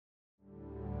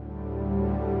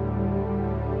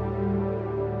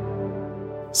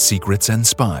Secrets and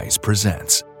Spies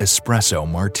presents Espresso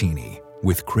Martini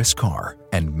with Chris Carr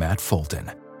and Matt Fulton.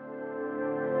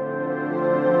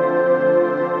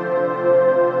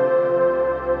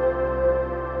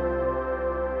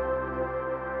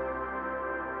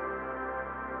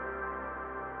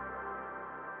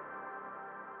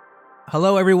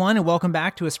 Hello, everyone, and welcome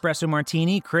back to Espresso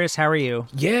Martini. Chris, how are you?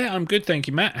 Yeah, I'm good, thank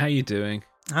you, Matt. How you doing?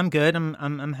 I'm good.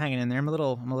 I'm hanging in there. I'm a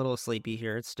little sleepy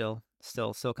here. It's still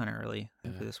kind of early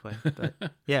for this way, but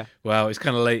yeah. Well, it's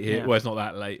kind of late here. Yeah. Well, it's not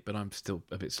that late, but I'm still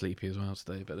a bit sleepy as well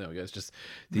today. But there we go. It's just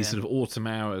these sort of autumn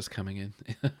hours coming in.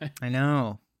 I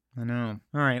know. All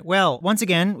right. Well, once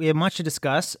again, we have much to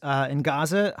discuss. In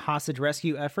Gaza, hostage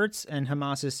rescue efforts and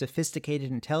Hamas's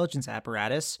sophisticated intelligence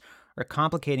apparatus are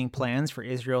complicating plans for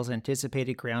Israel's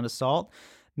anticipated ground assault.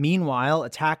 Meanwhile,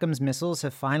 ATACMS missiles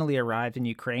have finally arrived in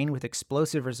Ukraine with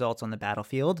explosive results on the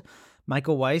battlefield.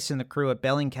 Michael Weiss and the crew at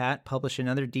Bellingcat published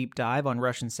another deep dive on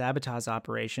Russian sabotage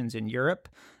operations in Europe,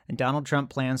 and Donald Trump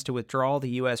plans to withdraw the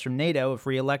U.S. from NATO if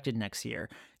re-elected next year.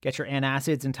 Get your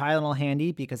antacids and Tylenol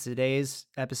handy because today's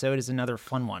episode is another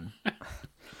fun one.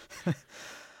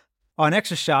 On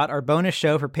Extra Shot, our bonus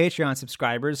show for Patreon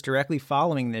subscribers directly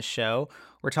following this show,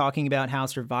 we're talking about how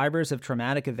survivors of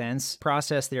traumatic events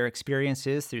process their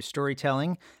experiences through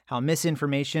storytelling, how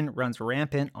misinformation runs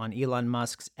rampant on Elon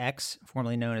Musk's X,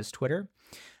 formerly known as Twitter,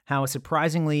 how a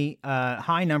surprisingly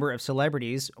high number of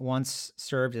celebrities once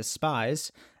served as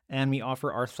spies, and we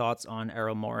offer our thoughts on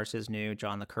Errol Morris's new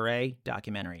John le Carré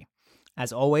documentary.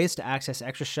 As always, to access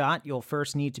Extra Shot, you'll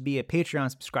first need to be a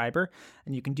Patreon subscriber,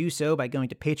 and you can do so by going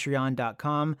to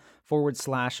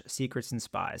patreon.com/secrets and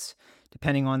spies.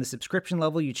 Depending on the subscription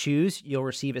level you choose, you'll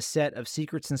receive a set of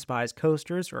Secrets and Spies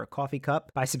coasters or a coffee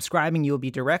cup. By subscribing, you'll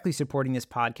be directly supporting this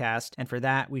podcast, and for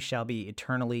that, we shall be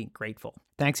eternally grateful.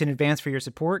 Thanks in advance for your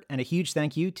support, and a huge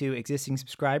thank you to existing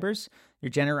subscribers. Your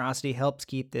generosity helps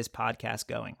keep this podcast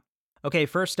going. Okay,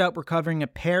 first up, we're covering a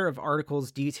pair of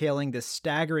articles detailing the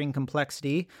staggering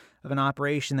complexity of an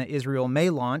operation that Israel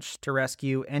may launch to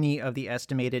rescue any of the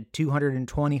estimated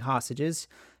 220 hostages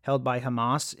held by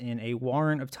Hamas in a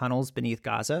warren of tunnels beneath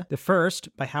Gaza. The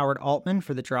first, by Howard Altman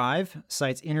for The Drive,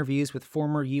 cites interviews with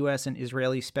former U.S. and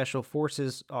Israeli Special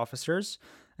Forces officers,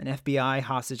 an FBI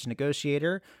hostage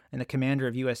negotiator, and the commander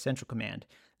of U.S. Central Command.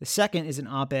 The second is an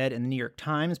op-ed in the New York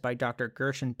Times by Dr.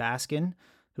 Gershon Baskin,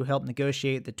 who helped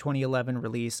negotiate the 2011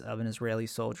 release of an Israeli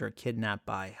soldier kidnapped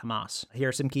by Hamas. Here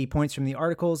are some key points from the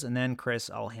articles, and then, Chris,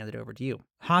 I'll hand it over to you.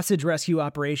 Hostage rescue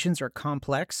operations are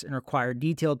complex and require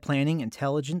detailed planning,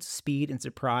 intelligence, speed, and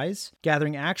surprise.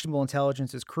 Gathering actionable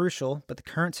intelligence is crucial, but the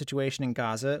current situation in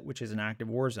Gaza, which is an active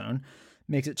war zone,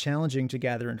 makes it challenging to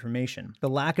gather information. The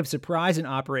lack of surprise in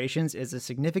operations is a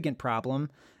significant problem,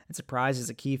 and surprise is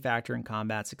a key factor in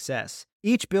combat success.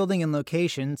 Each building and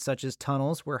location, such as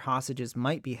tunnels where hostages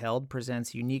might be held,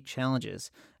 presents unique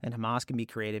challenges, and Hamas can be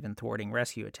creative in thwarting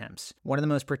rescue attempts. One of the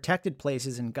most protected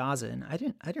places in Gaza, and I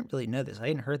didn't really know this, I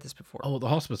hadn't heard this before. Oh, the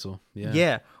hospital.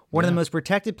 Yeah. One of the most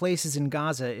protected places in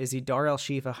Gaza is the Dar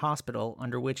el-Shifa hospital,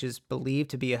 under which is believed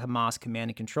to be a Hamas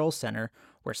command and control center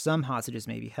where some hostages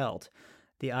may be held.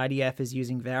 The IDF is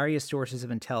using various sources of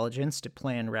intelligence to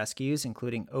plan rescues,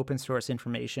 including open-source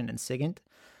information and SIGINT.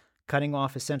 Cutting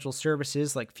off essential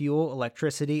services like fuel,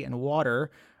 electricity, and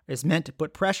water is meant to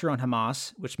put pressure on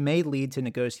Hamas, which may lead to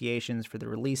negotiations for the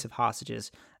release of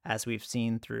hostages, as we've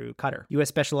seen through Qatar. U.S.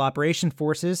 Special Operations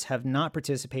Forces have not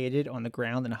participated on the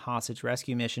ground in a hostage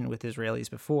rescue mission with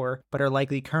Israelis before, but are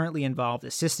likely currently involved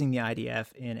assisting the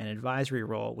IDF in an advisory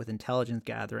role with intelligence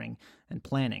gathering and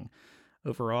planning.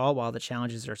 Overall, while the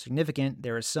challenges are significant,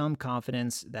 there is some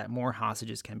confidence that more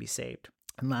hostages can be saved.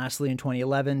 And lastly, in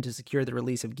 2011, to secure the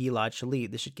release of Gilad Shalit,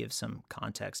 this should give some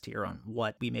context here on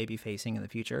what we may be facing in the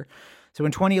future. So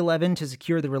in 2011, to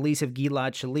secure the release of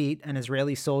Gilad Shalit, an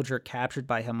Israeli soldier captured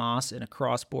by Hamas in a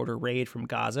cross-border raid from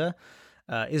Gaza,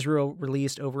 Israel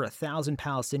released over 1,000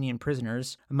 Palestinian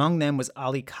prisoners. Among them was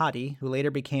Ali Khadi, who later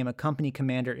became a company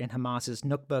commander in Hamas's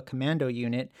Nukba commando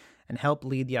unit and helped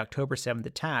lead the October 7th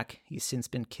attack. He's since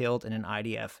been killed in an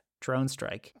IDF drone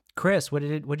strike. Chris, what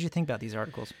did you think about these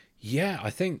articles? Yeah, I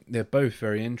think they're both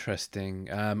very interesting.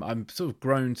 I'm sort of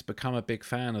grown to become a big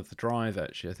fan of The Drive,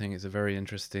 actually. I think it's a very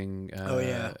interesting...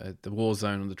 the war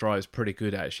zone on The Drive is pretty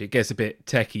good, actually. It gets a bit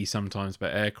techie sometimes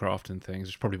about aircraft and things,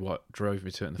 which is probably what drove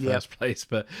me to it in the first place.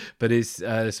 But there's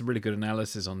some really good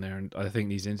analysis on there, and I think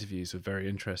these interviews were very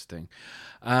interesting.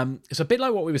 It's a bit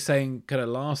like what we were saying kind of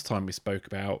last time we spoke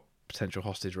about potential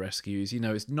hostage rescues.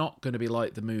 It's not going to be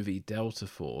like the movie Delta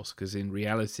Force, because in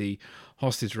reality,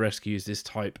 hostage rescues this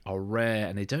type are rare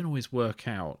and they don't always work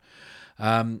out.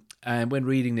 And when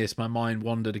reading this, my mind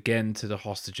wandered again to the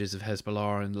hostages of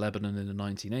Hezbollah in Lebanon in the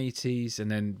 1980s, and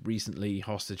then recently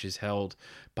hostages held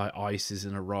by ISIS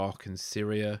in Iraq and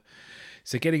Syria.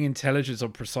 So getting intelligence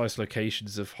on precise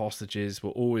locations of hostages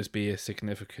will always be a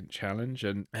significant challenge.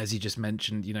 And as you just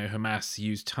mentioned, Hamas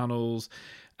used tunnels,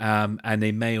 and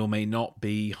they may or may not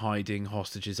be hiding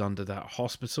hostages under that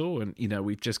hospital. And,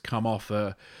 we've just come off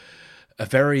a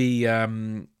very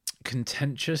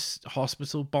contentious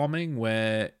hospital bombing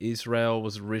where Israel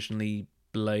was originally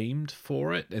blamed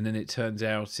for it, and then it turns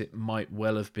out it might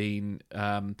well have been,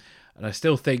 and I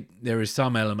still think there is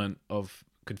some element of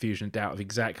confusion and doubt of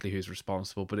exactly who's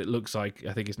responsible, but it looks like,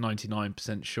 I think it's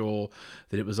 99% sure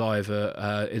that it was either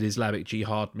an Islamic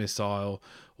Jihad missile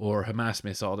or a Hamas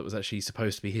missile that was actually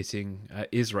supposed to be hitting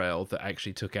Israel that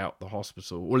actually took out the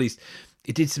hospital, or at least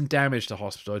it did some damage to the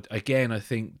hospital. Again, I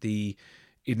think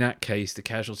in that case, the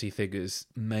casualty figures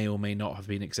may or may not have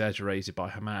been exaggerated by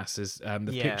Hamas. As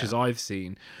the pictures I've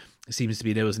seen, it seems to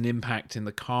be there was an impact in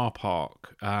the car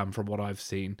park, from what I've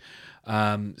seen.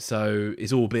 So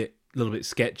it's all a little bit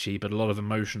sketchy, but a lot of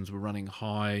emotions were running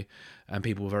high and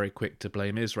people were very quick to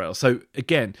blame Israel. So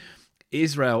again,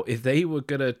 Israel, if they were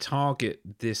going to target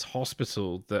this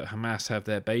hospital that Hamas have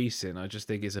their base in, I just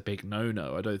think it's a big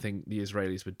no-no. I don't think the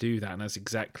Israelis would do that, and that's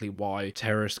exactly why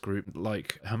terrorist groups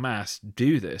like Hamas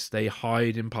do this. They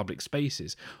hide in public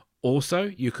spaces. Also,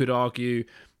 you could argue,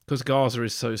 because Gaza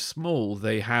is so small,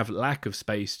 they have lack of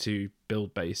space to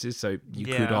build bases, so you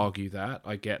could argue that.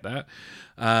 I get that.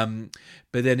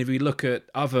 But then if we look at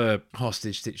other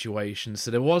hostage situations,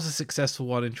 so there was a successful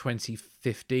one in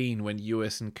 2015 when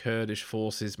US and Kurdish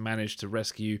forces managed to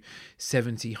rescue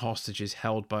 70 hostages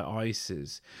held by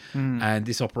ISIS. And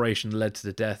this operation led to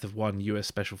the death of one US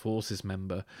Special Forces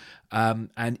member.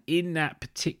 And in that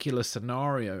particular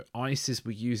scenario, ISIS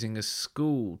were using a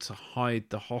school to hide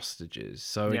the hostages.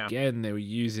 So again, they were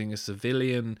using a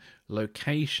civilian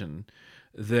location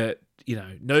that,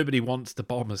 nobody wants to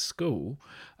bomb a school.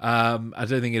 I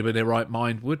don't think anybody in their right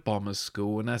mind would bomb a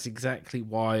school, and that's exactly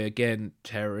why, again,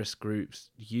 terrorist groups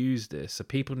use this. So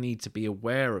people need to be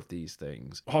aware of these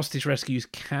things. Hostage rescues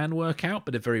can work out,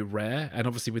 but they're very rare. And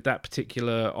obviously with that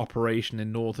particular operation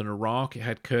in northern Iraq, it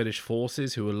had Kurdish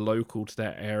forces who were local to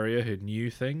that area who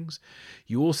knew things.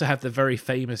 You also have the very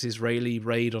famous Israeli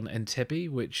raid on Entebbe,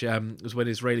 which was when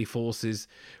Israeli forces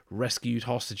rescued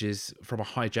hostages from a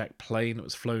hijacked plane that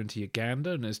was flown to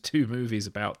Uganda, and there's 2 movies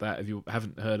about that if you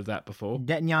haven't heard of that before.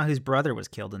 Netanyahu's brother was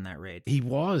killed in that raid. He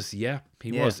was,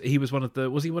 was. He was one of the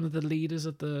leaders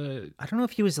of the... I don't know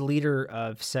if he was the leader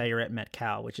of Sayeret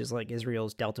Matkal, which is like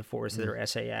Israel's Delta Force, or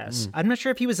SAS. I'm not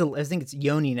sure if he was I think it's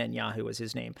Yoni Netanyahu was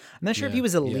his name. I'm not sure if he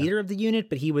was a leader of the unit,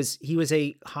 but he was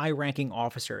a high-ranking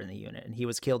officer in the unit, and he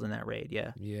was killed in that raid,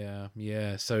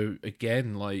 Yeah. So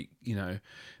again,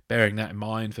 bearing that in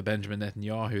mind for Benjamin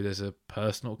Netanyahu, there's a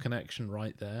personal connection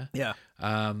right there. Yeah.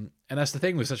 And that's the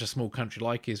thing with such a small country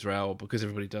like Israel, because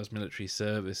everybody does military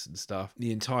service and stuff,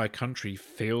 the entire country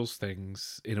feels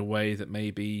things in a way that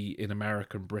maybe in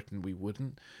America and Britain we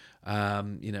wouldn't.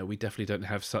 We definitely don't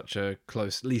have such a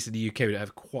close, at least in the UK, we don't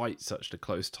have quite such a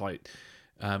close, tight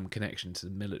connection to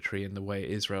the military in the way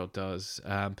Israel does.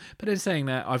 But in saying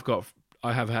that,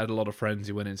 I have had a lot of friends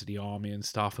who went into the army and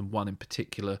stuff, and one in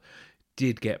particular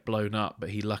did get blown up, but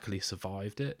he luckily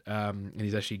survived it. And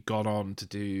he's actually gone on to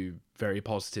do very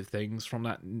positive things from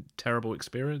that terrible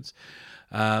experience.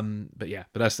 But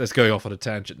that's going off on a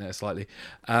tangent there slightly.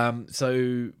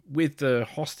 So with the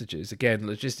hostages, again,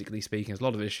 logistically speaking, there's a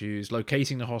lot of issues.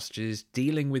 Locating the hostages,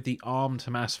 dealing with the armed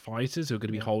Hamas fighters who are going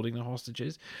to be holding the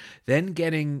hostages, then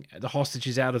getting the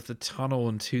hostages out of the tunnel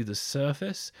and to the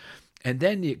surface, and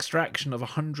then the extraction of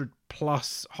 100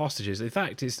 plus hostages. In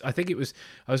fact, I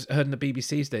heard in the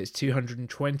BBC today, it's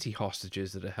 220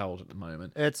 hostages that are held at the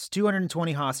moment. It's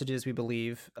 220 hostages, we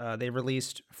believe. They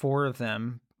released 4 of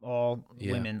them, all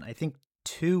women. I think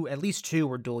at least two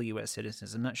were dual U.S.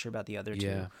 citizens. I'm not sure about the other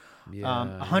 2.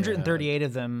 138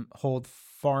 of them hold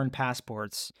foreign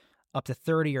passports. Up to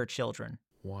 30 are children.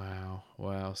 Wow.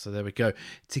 So there we go.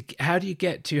 How do you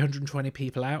get 220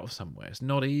 people out of somewhere? It's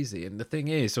not easy. And the thing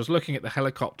is, I was looking at the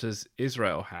helicopters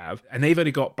Israel have, and they've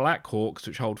only got Black Hawks,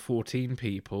 which hold 14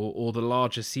 people, or the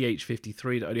larger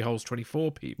CH-53 that only holds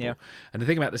 24 people. Yeah. And the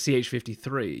thing about the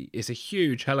CH-53 is a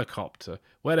huge helicopter.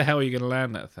 Where the hell are you going to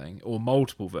land that thing? Or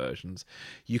multiple versions.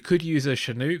 You could use a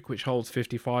Chinook, which holds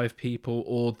 55 people,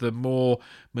 or the more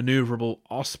maneuverable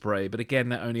Osprey, but again,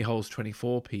 that only holds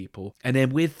 24 people. And then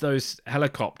with those helicopters,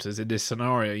 helicopters in this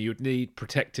scenario, you would need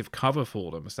protective cover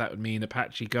for them. So that would mean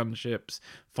Apache gunships,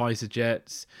 fighter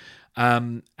jets.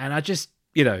 And I just,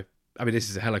 this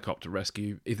is a helicopter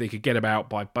rescue. If they could get them out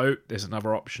by boat, there's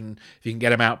another option. If you can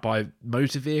get them out by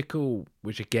motor vehicle,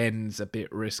 which again is a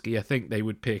bit risky, I think they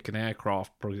would pick an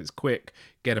aircraft because it's quick,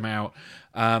 get them out.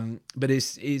 But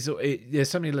there's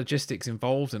so many logistics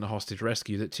involved in a hostage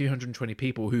rescue that 220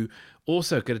 people who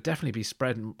also could definitely be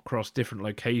spread across different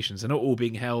locations. They're not all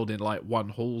being held in like one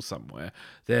hall somewhere.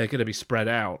 They're going to be spread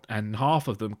out, and half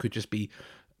of them could just be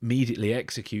immediately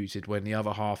executed when the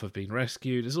other half have been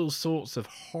rescued. There's all sorts of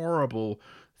horrible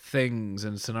things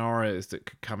and scenarios that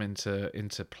could come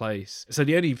into place. So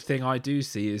the only thing I do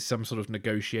see is some sort of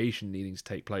negotiation needing to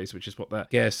take place, which is what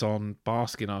that Gerson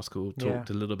Baskin article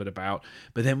talked a little bit about.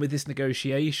 But then with this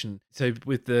negotiation, so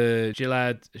with the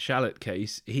Gilad Shalit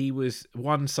case, he was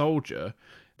one soldier.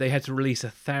 They had to release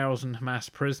 1,000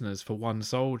 Hamas prisoners for one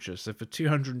soldier. So for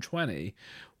 220,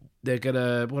 what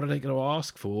are they gonna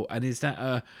ask for? And is that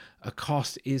a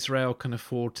cost Israel can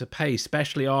afford to pay,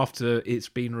 especially after it's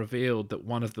been revealed that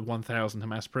one of the 1,000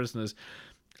 Hamas prisoners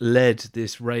led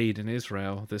this raid in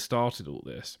Israel that started all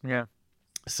this? Yeah.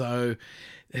 So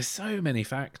there's so many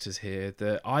factors here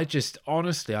that I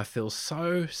feel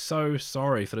so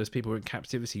sorry for those people who are in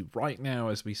captivity right now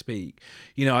as we speak.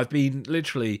 I've been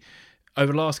literally,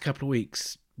 over the last couple of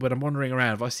weeks, when I'm wandering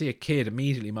around, if I see a kid,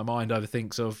 immediately my mind either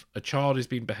thinks of a child who's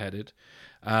been beheaded,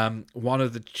 one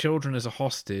of the children as a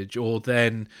hostage, or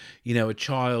then, a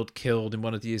child killed in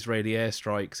one of the Israeli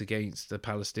airstrikes against the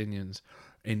Palestinians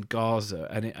in Gaza.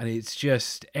 And it's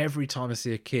just, every time I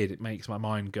see a kid, it makes my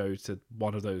mind go to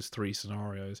one of those three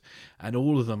scenarios. And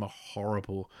all of them are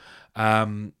horrible.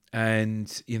 You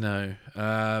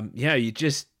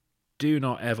just do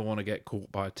not ever want to get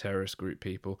caught by a terrorist group,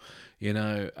 people.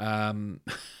 I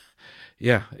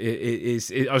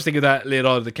was thinking of that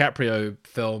Leonardo DiCaprio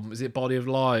film, is it Body of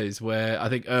Lies, where I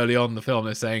think early on in the film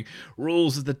they're saying,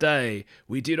 rules of the day,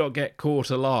 we do not get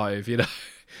caught alive,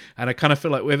 And I kind of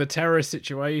feel like with a terrorist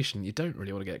situation, you don't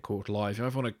really want to get caught alive. You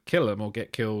either want to kill them or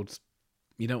get killed.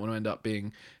 You don't want to end up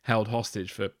being held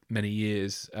hostage for many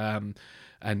years.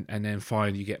 And then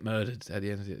find you get murdered at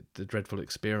the end of the dreadful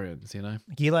experience, Gilad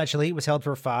Shalit was held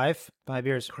for 5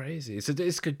 years. Crazy. So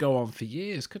this could go on for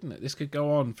years, couldn't it? This could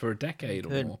go on for a decade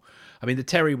or more. I mean, the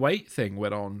Terry Waite thing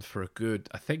went on for a good,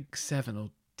 I think, 7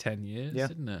 or 10 years,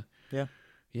 didn't it? Yeah.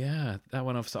 Yeah, that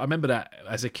went off. So I remember that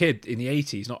as a kid in the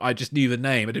 80s. I just knew the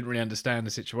name. I didn't really understand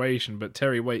the situation, but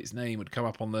Terry Waite's name would come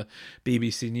up on the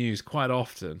BBC News quite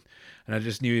often. And I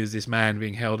just knew he was this man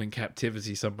being held in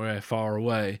captivity somewhere far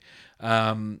away.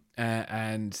 And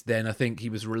then I think he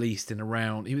was released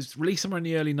somewhere in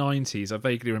the early 90s. I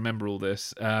vaguely remember all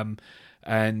this. And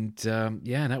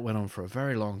that went on for a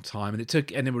very long time. And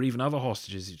there were even other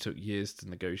hostages who took years to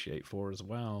negotiate for as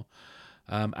well.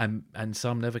 And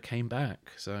some never came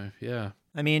back. So, yeah.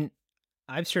 I mean,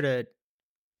 I've thought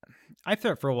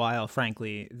for a while,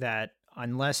 frankly, that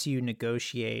unless you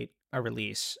negotiate a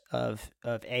release of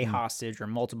a hostage or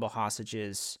multiple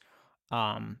hostages,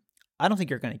 I don't think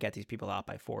you're going to get these people out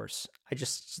by force.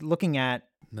 Looking at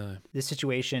this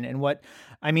situation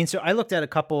and so I looked at a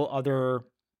couple other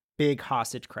big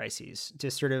hostage crises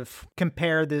to sort of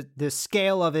compare the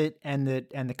scale of it and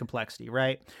the complexity,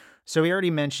 right? So we already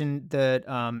mentioned the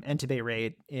Entebbe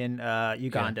raid in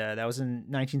Uganda. Yeah. That was in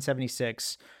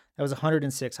 1976. That was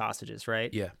 106 hostages,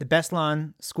 right? Yeah. The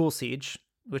Beslan school siege,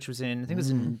 which was in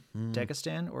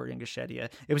Dagestan or Ingushetia.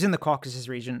 It was in the Caucasus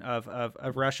region of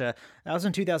Russia. That was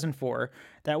in 2004.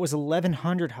 That was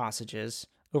 1,100 hostages,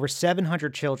 over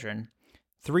 700 children.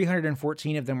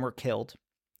 314 of them were killed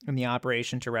in the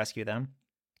operation to rescue them.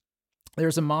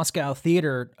 There's a Moscow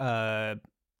theater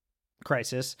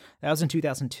crisis. That was in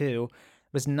 2002. It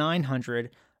was 900.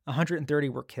 130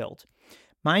 were killed.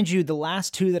 Mind you, the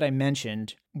last two that I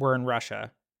mentioned were in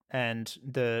Russia, and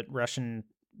the Russian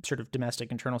sort of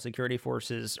domestic internal security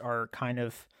forces are kind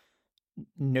of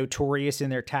notorious in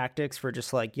their tactics for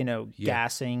just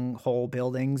gassing whole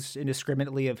buildings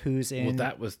indiscriminately of who's in. Well,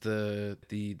 that was the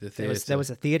theater. That was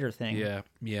a theater thing.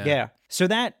 Yeah. So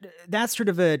that's sort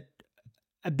of a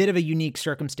bit of a unique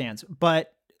circumstance,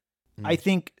 but I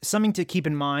think something to keep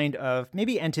in mind of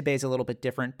maybe Entebbe is a little bit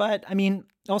different, but I mean,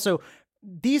 also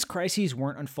these crises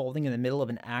weren't unfolding in the middle of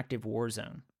an active war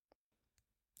zone.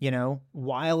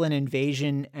 While an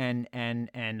invasion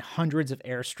and hundreds of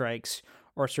airstrikes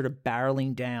are sort of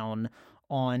barreling down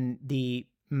on the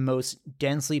most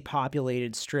densely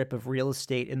populated strip of real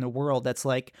estate in the world, that's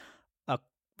like a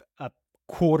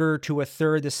quarter to a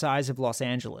third the size of Los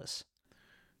Angeles.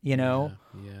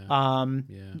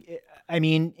 I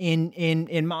mean,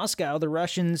 in Moscow, the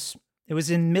Russians It was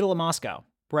in the middle of Moscow.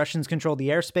 Russians controlled the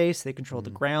airspace, they controlled the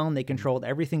ground, they controlled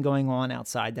everything going on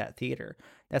outside that theater.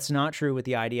 That's not true with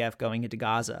the IDF going into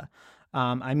Gaza.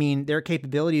 I mean, their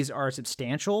capabilities are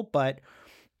substantial, but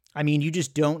I mean, you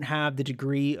just don't have the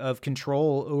degree of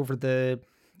control over the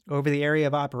area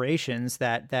of operations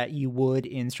that you would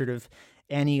in sort of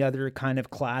any other kind of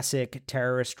classic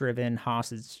terrorist-driven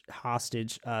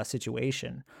hostage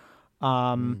situation.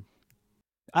 I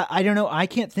don't know. I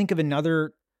can't think of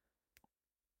another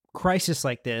crisis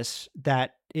like this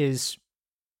that is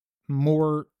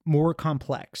more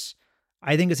complex.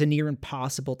 I think it's a near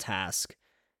impossible task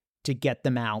to get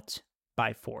them out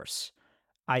by force.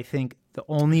 I think the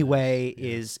only way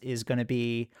is going to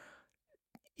be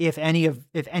if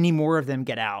any more of them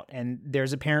get out, and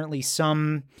there's apparently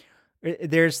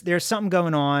there's something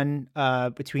going on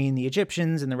between the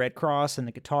Egyptians and the Red Cross and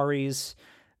the Qataris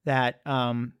that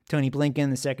Tony Blinken,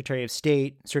 the Secretary of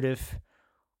State, sort of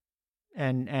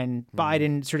and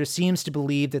Biden sort of seems to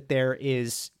believe that there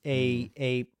is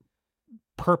a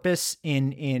purpose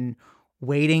in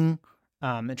waiting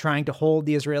and trying to hold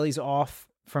the Israelis off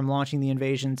from launching the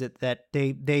invasions, that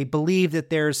they believe that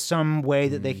there's some way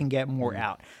that they can get more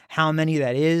out. How many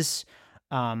that is,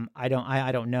 I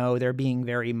don't know. They're being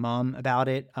very mum about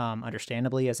it,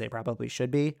 understandably, as they probably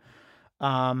should be.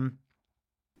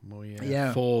 Well,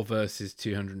 yeah. 4 versus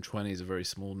 220 is a very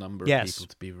small number of people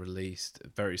to be released.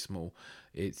 Very small.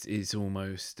 It's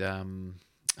almost I'm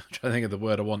trying to think of the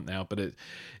word I want now, but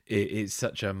it's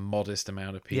such a modest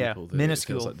amount of people that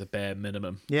minuscule. It feels like the bare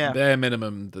minimum. Yeah, bare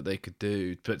minimum that they could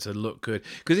do, but to look good.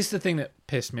 Because it's the thing that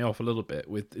pissed me off a little bit.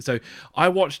 So I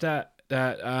watched that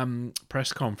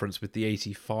press conference with the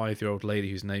 85-year-old lady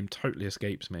whose name totally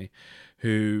escapes me,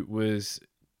 who was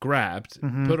grabbed,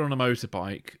 put on a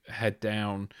motorbike, head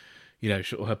down,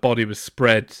 her body was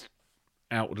spread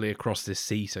outwardly across this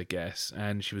seat, I guess,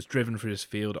 and she was driven through this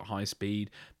field at high speed,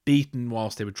 beaten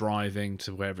whilst they were driving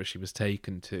to wherever she was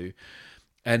taken to,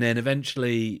 and then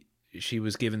eventually she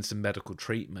was given some medical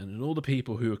treatment, and all the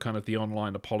people who are kind of the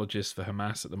online apologists for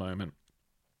Hamas at the moment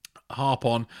harp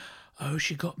on, oh,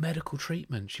 she got medical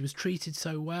treatment, she was treated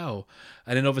so well.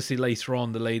 And then obviously later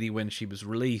on, the lady, when she was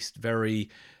released, very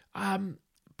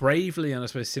bravely and I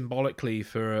suppose symbolically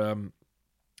for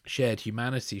shared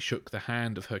humanity, shook the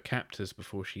hand of her captors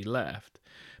before she left.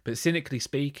 But cynically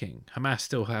speaking, Hamas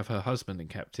still have her husband in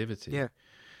captivity. Yeah.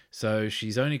 So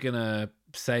she's only going to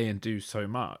say and do so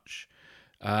much.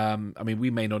 I mean, we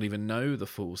may not even know the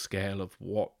full scale of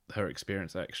what her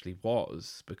experience actually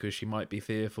was, because she might be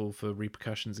fearful for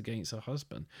repercussions against her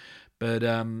husband. But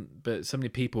so many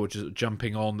people are just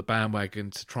jumping on the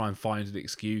bandwagon to try and find an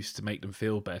excuse to make them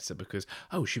feel better because,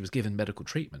 oh, she was given medical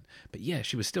treatment. But yeah,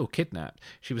 she was still kidnapped.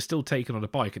 She was still taken on a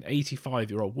bike, an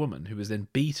 85-year-old woman who was then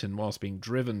beaten whilst being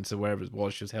driven to wherever it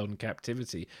was she was held in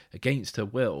captivity against her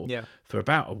will for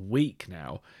about a week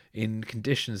now, in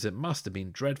conditions that must have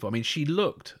been dreadful. I mean, she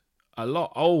looked a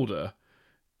lot older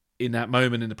in that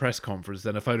moment in the press conference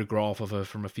than a photograph of her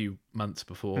from a few months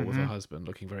before with her husband,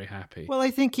 looking very happy. Well,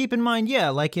 I think keep in mind,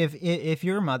 like if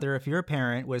your mother, if your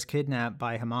parent was kidnapped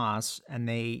by Hamas and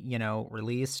they,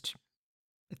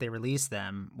 if they released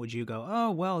them, would you go,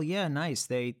 oh, well, yeah, nice.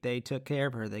 They took care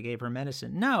of her. They gave her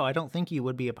medicine. No, I don't think you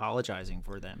would be apologizing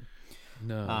for them.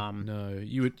 No.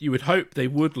 You would hope they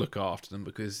would look after them,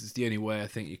 because it's the only way I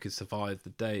think you could survive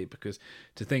the day. Because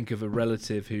to think of a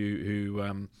relative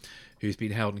who's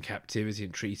been held in captivity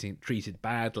and treated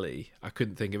badly, I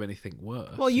couldn't think of anything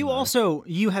worse. Well,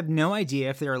 you have no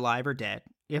idea if they're alive or dead.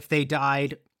 If they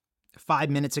died 5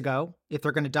 minutes ago, if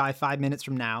they're going to die 5 minutes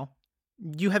from now,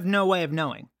 you have no way of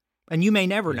knowing, and you may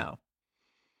never know.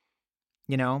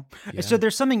 So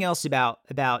there's something else about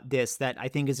this that I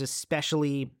think is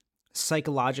especially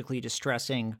psychologically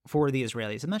distressing for the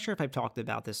Israelis. I'm not sure if I've talked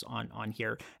about this on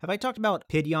here. Have I talked about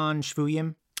Pidyon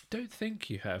Shvuyim? Don't think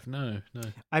you have. No.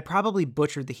 I probably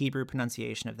butchered the Hebrew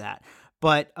pronunciation of that,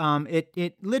 but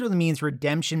it literally means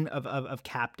redemption of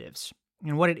captives.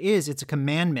 And what it is, it's a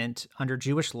commandment under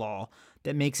Jewish law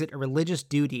that makes it a religious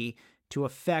duty to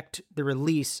effect the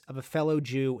release of a fellow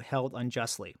Jew held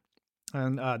unjustly.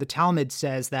 And the Talmud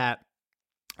says that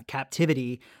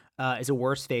captivity is a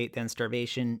worse fate than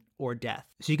starvation or death.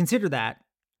 So you consider that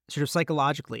sort of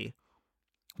psychologically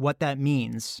what that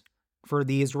means for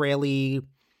the Israeli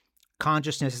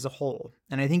consciousness as a whole.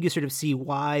 And I think you sort of see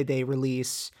why they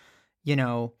release,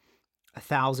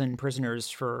 1,000 prisoners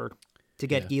to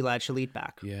get Gilad Shalit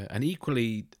back. Yeah, and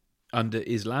equally under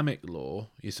Islamic law,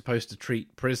 you're supposed to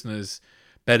treat prisoners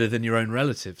better than your own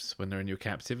relatives when they're in your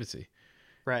captivity.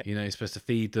 Right. You're supposed to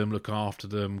feed them, look after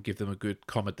them, give them a good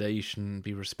accommodation,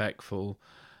 be respectful.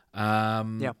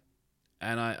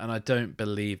 I don't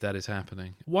believe that is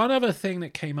happening. One other thing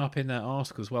that came up in that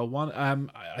article as well.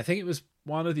 I think it was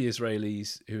one of the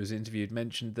Israelis who was interviewed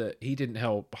mentioned that he didn't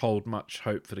hold much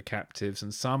hope for the captives,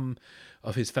 and some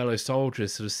of his fellow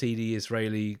soldiers sort of see the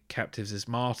Israeli captives as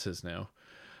martyrs now,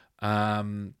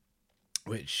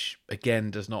 which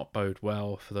again does not bode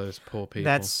well for those poor people.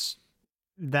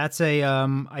 That's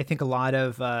I think a lot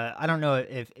of I don't know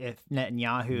if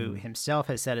Netanyahu himself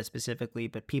has said it specifically,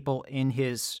 but people in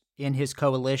his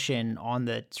coalition on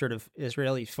the sort of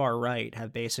Israeli far right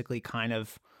have basically kind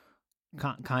of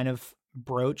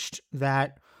broached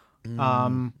that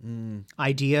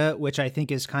idea, which I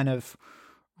think is kind of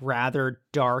rather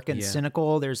dark and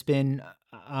cynical. There's been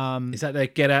is that their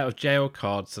get out of jail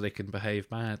card so they can behave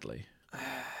badly?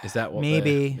 Is that what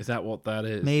is that what that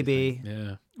is? Maybe.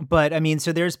 Yeah. But I mean,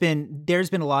 so there's been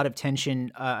a lot of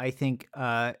tension, I think,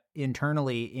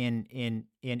 internally in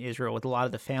Israel, with a lot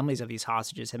of the families of these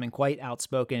hostages have been quite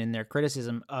outspoken in their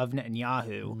criticism of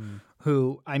Netanyahu,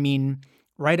 who, I mean,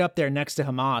 right up there next to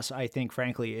Hamas, I think,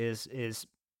 frankly, is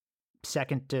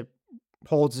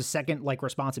holds the second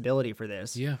responsibility for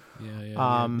this. Yeah.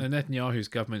 Netanyahu's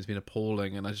government's been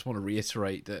appalling, and I just want to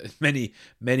reiterate that many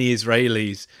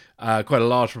Israelis, quite a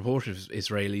large proportion of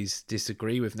Israelis,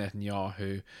 disagree with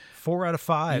Netanyahu. 4 out of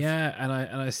 5. Yeah,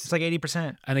 and it's like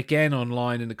 80%. And again,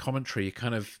 online in the commentary,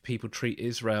 kind of people treat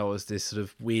Israel as this sort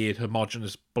of weird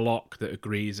homogenous bloc that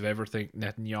agrees with everything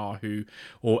Netanyahu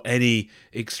or any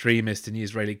extremist in the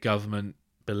Israeli government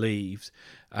believes,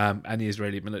 and the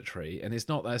Israeli military. And it's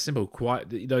not that simple.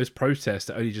 Quite those protests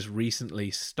that only just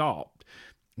recently stopped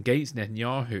against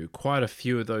Netanyahu, quite a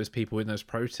few of those people in those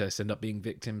protests end up being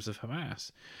victims of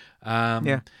Hamas.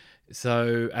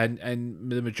 So,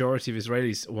 and the majority of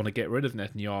Israelis want to get rid of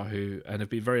Netanyahu and have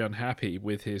been very unhappy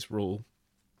with his rule.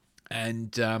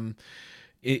 And and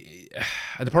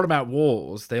the problem about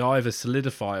wars, they either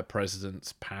solidify a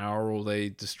president's power or they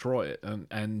destroy it.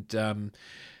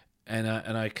 And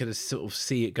I could sort of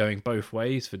see it going both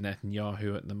ways for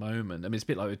Netanyahu at the moment. I mean, it's a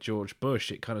bit like with George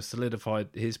Bush. It kind of solidified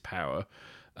his power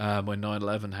when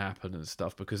 9/11 happened and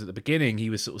stuff, because at the beginning he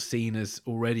was sort of seen as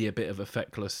already a bit of a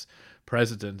feckless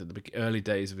president at the early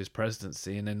days of his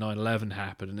presidency, and then 9/11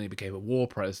 happened and he became a war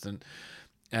president.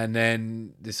 And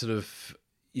then this sort of,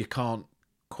 you can't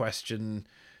question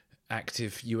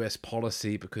active US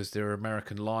policy because there are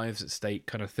American lives at stake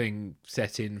kind of thing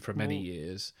set in for many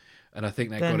years. And I think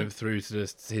that got him through to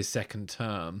his second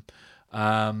term.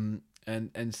 And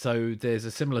so there's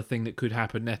a similar thing that could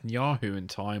happen Netanyahu in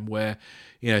time, where,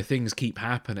 you know, things keep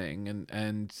happening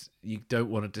and you don't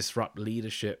want to disrupt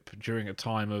leadership during a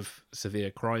time of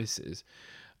severe crisis.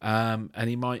 And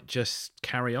he might just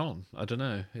carry on. I don't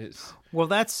know.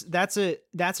 That's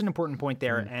an important point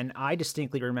there. And I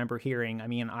distinctly remember hearing, I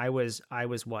mean, I was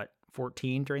what,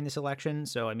 14 during this election.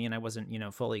 So, I mean, I wasn't,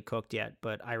 fully cooked yet,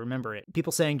 but I remember it.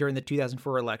 People saying during the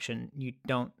 2004 election, you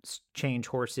don't change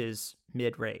horses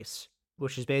mid-race,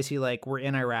 which is basically like, we're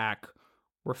in Iraq,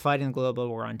 we're fighting the global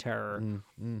war on terror.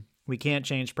 We can't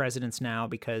change presidents now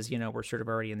because, we're sort of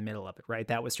already in the middle of it, right?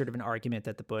 That was sort of an argument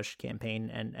that the Bush campaign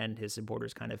and his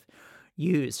supporters kind of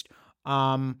used.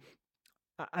 I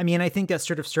mean, I think that's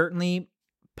sort of certainly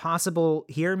possible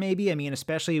here, maybe. I mean,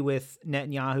 especially with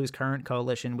Netanyahu's current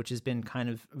coalition, which has been kind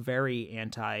of very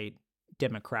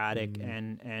anti-democratic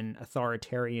and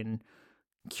authoritarian,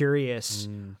 curious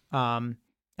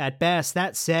at best.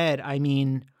 That said, I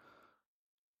mean,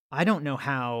 I don't know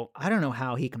how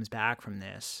he comes back from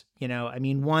this. I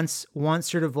mean, once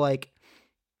sort of like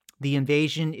the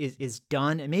invasion is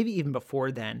done, and maybe even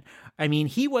before then. I mean,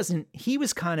 he was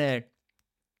kind of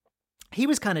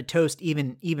toast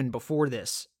even before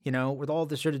this, with all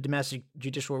the sort of domestic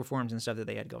judicial reforms and stuff that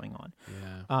they had going on.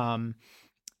 Yeah.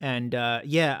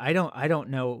 I don't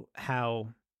know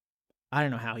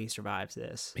how he survives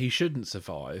this. He shouldn't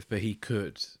survive, but he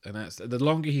could, and that's the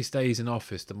longer he stays in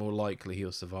office, the more likely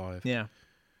he'll survive. Yeah.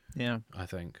 I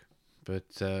think, but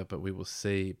we will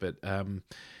see. But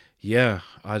yeah,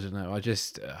 I don't know.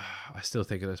 I still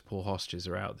think of those poor hostages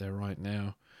are out there right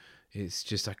now. It's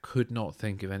just, I could not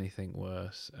think of anything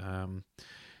worse. I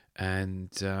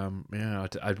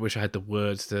wish I had the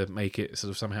words to make it sort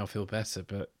of somehow feel better,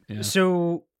 but yeah.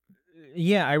 So,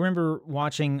 yeah, I remember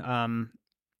watching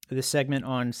this segment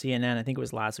on CNN. I think it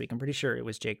was last week. I'm pretty sure it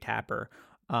was Jake Tapper.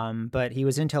 But he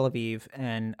was in Tel Aviv,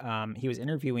 and he was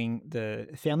interviewing the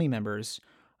family members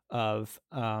of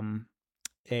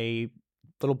a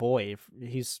little boy.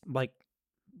 He's like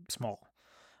small.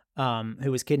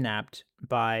 Who was kidnapped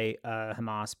by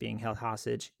Hamas, being held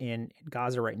hostage in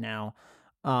Gaza right now.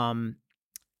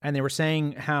 and they were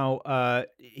saying how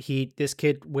this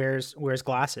kid wears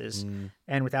glasses,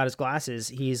 and without his glasses,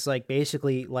 he's like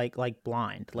basically like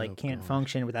blind, like can't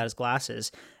function without his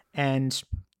glasses. And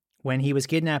when he was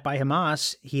kidnapped by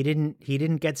Hamas, he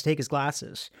didn't get to take his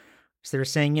glasses. So they're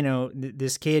saying,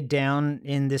 this kid down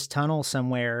in this tunnel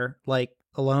somewhere, like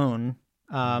alone,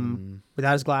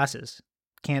 without his glasses,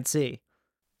 can't see.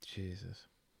 Jesus.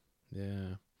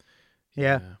 Yeah.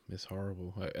 Yeah. It's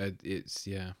horrible. It's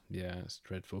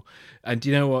dreadful. And do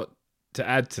you know what? To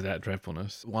add to that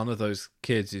dreadfulness, one of those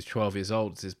kids who's 12 years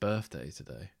old, it's his birthday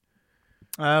today.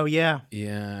 Oh yeah.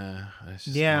 Yeah.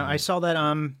 I saw that.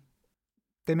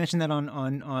 They mentioned that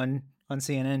on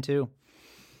CNN too.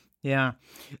 Yeah,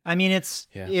 I mean it's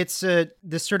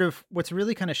this sort of, what's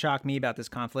really kind of shocked me about this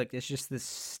conflict is just the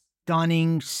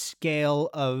stunning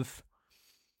scale of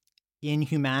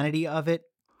inhumanity of it,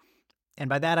 and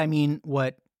by that I mean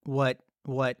what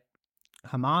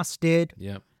Hamas did.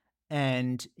 Yep.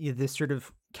 And this sort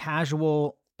of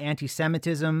casual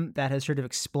anti-Semitism that has sort of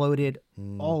exploded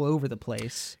all over the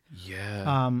place.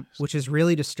 Yeah. Which is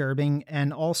really disturbing,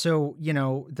 and also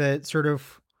the sort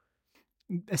of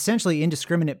essentially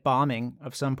indiscriminate bombing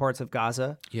of some parts of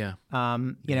Gaza. Yeah.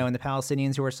 And the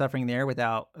Palestinians who are suffering there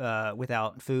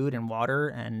without food and water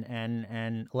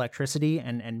and electricity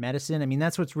and medicine. I mean,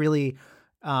 that's what's really,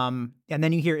 and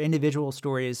then you hear individual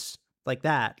stories like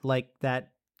that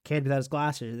kid without his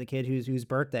glasses, the kid whose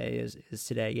birthday is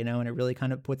today, and it really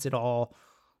kind of puts it all,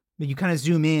 you kind of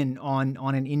zoom in on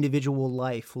an individual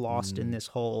life lost in this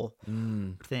whole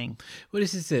thing. Well,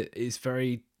 this is it. It's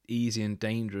very easy and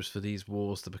dangerous for these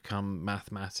wars to become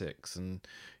mathematics, and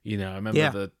I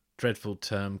remember the dreadful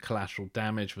term collateral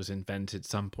damage was invented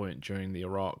some point during the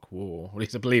Iraq War. At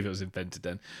least I believe it was invented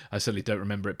then. I certainly don't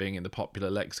remember it being in the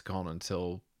popular lexicon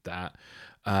until that.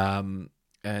 And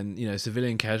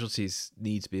civilian casualties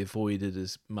need to be avoided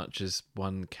as much as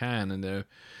one can, and and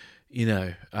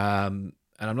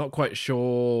I'm not quite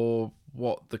sure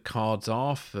what the cards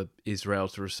are for Israel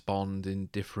to respond in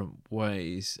different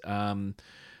ways.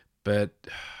 But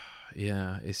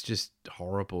yeah, it's just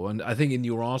horrible. And I think in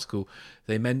your article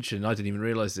they mentioned, I didn't even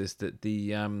realize this, that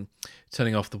the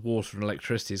turning off the water and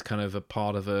electricity is kind of a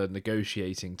part of a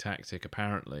negotiating tactic,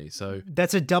 apparently. So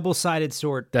that's a double-sided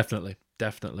sword. Definitely.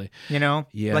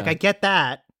 Yeah. Like I get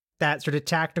that sort of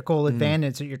tactical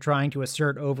advantage that you're trying to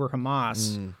assert over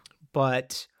Hamas,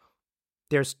 but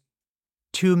there's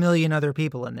 2 million other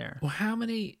people in there. Well,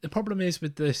 the problem is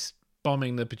with this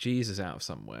bombing the bejesus out of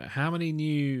somewhere, how many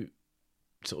new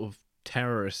sort of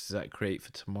terrorists does that create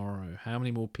for tomorrow? How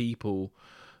many more people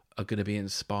are going to be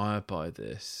inspired by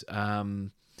this?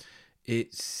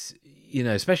 It's,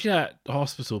 especially that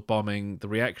hospital bombing, the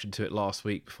reaction to it last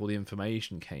week before the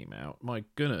information came out. My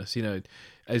goodness,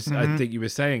 as I think you were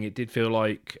saying, it did feel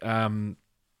like, I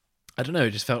don't know,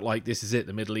 it just felt like this is it.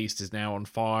 The Middle East is now on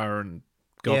fire and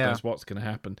God knows what's going to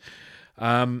happen.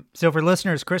 So for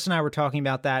listeners, Chris and I were talking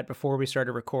about that before we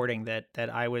started recording. That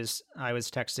I was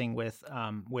texting with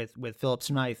Philip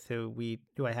Smythe, who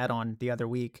I had on the other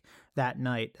week, that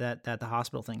night that the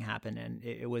hospital thing happened, and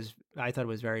I thought it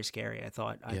was very scary. I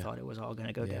thought it was all going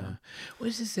to go down. Well,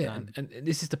 this is it, and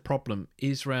this is the problem.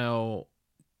 Israel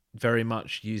very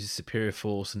much uses superior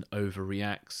force and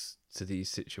overreacts to these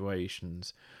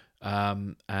situations,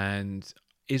 and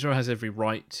Israel has every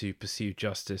right to pursue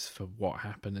justice for what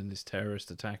happened in this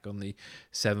terrorist attack on the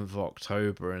 7th of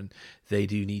October, and they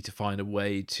do need to find a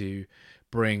way to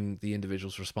bring the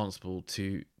individuals responsible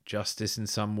to justice in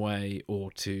some way,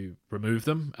 or to remove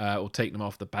them, or take them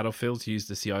off the battlefield, to use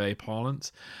the CIA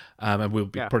parlance. And we'll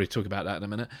probably talk about that in a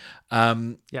minute.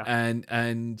 And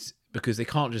because they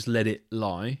can't just let it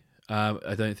lie.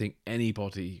 I don't think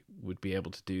anybody would be able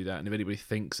to do that, and if anybody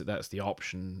thinks that that's the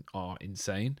option, are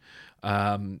insane.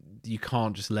 You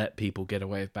can't just let people get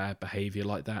away with bad behavior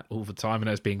like that all the time, and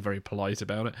I was being very polite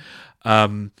about it.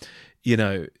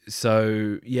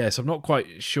 So I'm not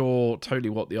quite sure totally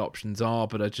what the options are,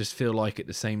 but I just feel like at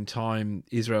the same time,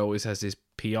 Israel always has this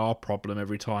PR problem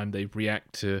every time they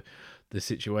react to the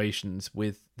situations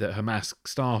that Hamas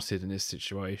started in this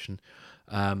situation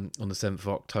on the 7th of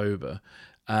October.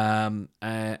 And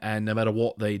no matter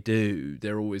what they do,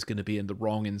 they're always going to be in the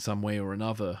wrong in some way or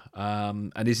another.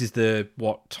 And this is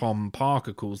what Tom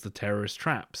Parker calls the terrorist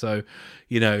trap. So,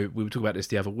 we were talking about this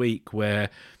the other week, where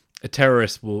a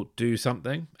terrorist will do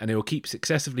something and they will keep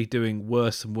successively doing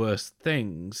worse and worse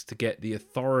things to get the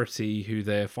authority who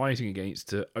they're fighting against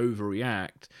to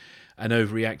overreact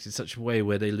in such a way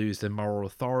where they lose their moral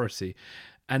authority.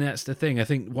 And that's the thing. I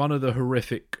think one of the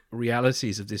horrific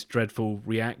realities of this dreadful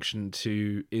reaction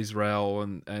to Israel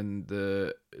and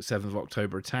the 7th of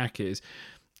October attack is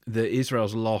that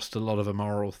Israel's lost a lot of a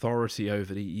moral authority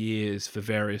over the years for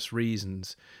various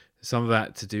reasons. Some of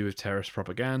that to do with terrorist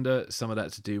propaganda, some of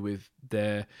that to do with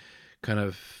their kind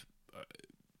of,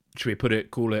 should we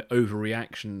call it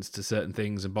overreactions to certain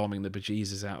things and bombing the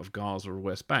bejesus out of Gaza or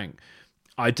West Bank.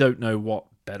 I don't know what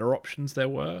better options there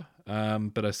were,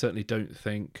 but I certainly don't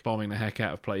think bombing the heck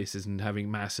out of places and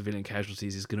having mass civilian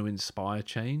casualties is going to inspire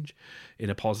change in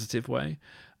a positive way.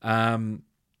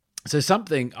 So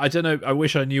something, I don't know, I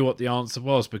wish I knew what the answer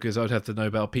was, because I'd have the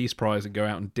Nobel Peace Prize and go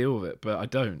out and deal with it, but I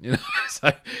don't,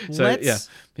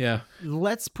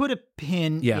 Let's put a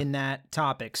pin Yeah. in that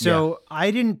topic. So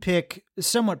I didn't pick,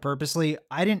 somewhat purposely,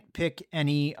 I didn't pick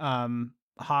any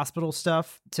hospital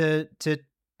stuff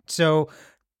so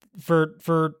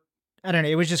for I don't know,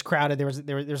 it was just crowded.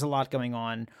 There's a lot going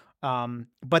on.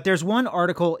 But there's one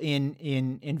article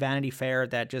in Vanity Fair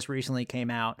that just recently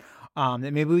came out that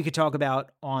maybe we could talk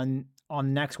about on the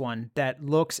next one, that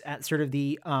looks at sort of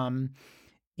the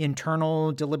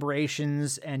internal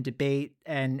deliberations and debate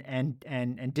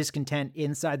and discontent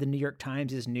inside the New York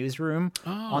Times' newsroom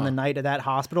on the night of that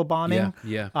hospital bombing.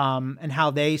 And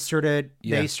how they sort of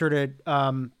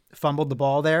fumbled the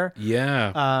ball there. Go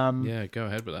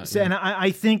ahead with that. So, and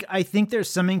I think there's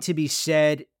something to be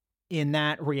said in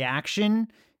that reaction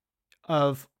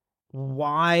of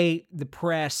why the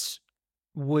press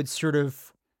would sort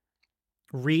of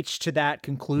reach to that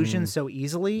conclusion so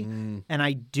easily. And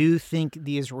I do think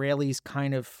the Israelis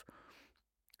kind of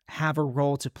have a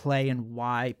role to play in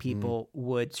why people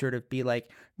would sort of be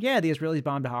like, yeah, the Israelis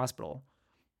bombed a hospital,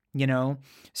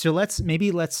 So let's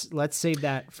save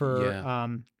that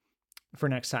for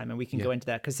next time, and we can go into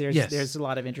that, because there's a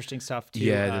lot of interesting stuff too.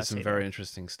 There's some very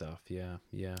interesting stuff. Yeah.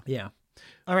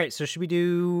 All right, so should we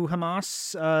do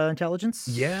Hamas intelligence?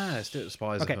 Yeah, let's do it.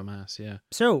 Spies of Hamas. Yeah.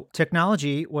 So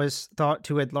technology was thought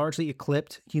to have largely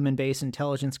eclipsed human-based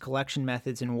intelligence collection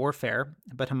methods in warfare,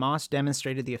 but Hamas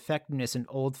demonstrated the effectiveness in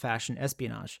old-fashioned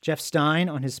espionage. Jeff Stein,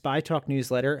 on his Spy Talk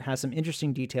newsletter, has some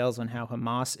interesting details on how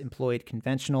Hamas employed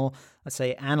conventional, let's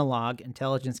say analog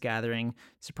intelligence gathering,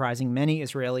 surprising many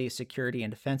Israeli security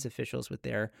and defense officials with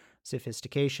their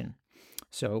sophistication.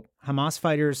 So Hamas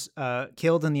fighters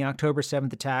killed in the October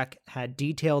 7th attack had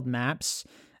detailed maps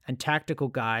and tactical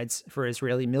guides for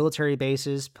Israeli military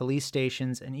bases, police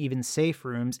stations, and even safe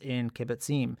rooms in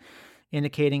kibbutzim,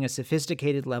 indicating a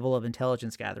sophisticated level of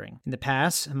intelligence gathering. In the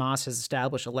past, Hamas has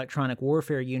established electronic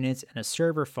warfare units and a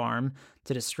server farm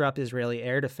to disrupt Israeli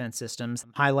air defense systems,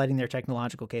 highlighting their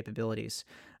technological capabilities.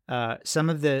 Some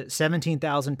of the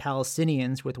 17,000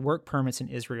 Palestinians with work permits in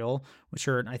Israel, which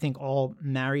are, I think, all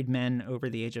married men over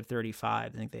the age of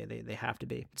 35. I think they have to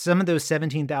be. Some of those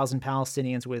 17,000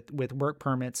 Palestinians with work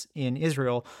permits in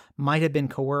Israel might have been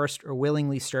coerced or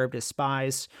willingly served as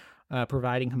spies,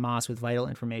 providing Hamas with vital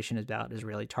information about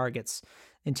Israeli targets.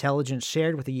 Intelligence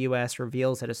shared with the U.S.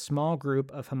 reveals that a small group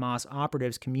of Hamas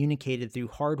operatives communicated through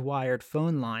hardwired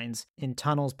phone lines in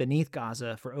tunnels beneath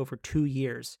Gaza for over 2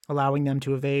 years, allowing them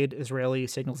to evade Israeli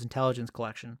signals intelligence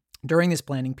collection. During this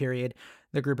planning period,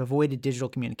 the group avoided digital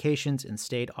communications and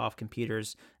stayed off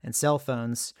computers and cell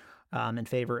phones in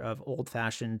favor of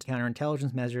old-fashioned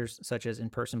counterintelligence measures such as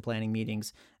in-person planning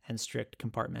meetings and strict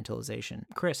compartmentalization.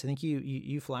 Chris, I think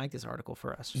you flagged this article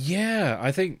for us. Yeah,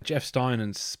 I think Jeff Stein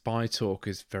and Spy Talk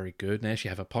is very good. And they actually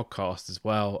have a podcast as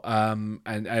well.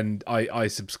 And I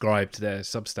subscribe to their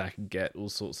Substack and get all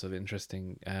sorts of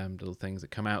interesting little things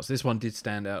that come out. So this one did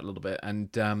stand out a little bit.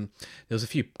 And there was a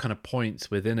few kind of points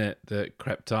within it that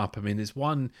crept up. I mean, there's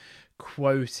one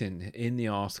quote in the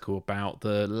article about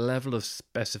the level of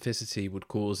specificity would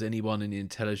cause anyone in the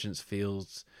intelligence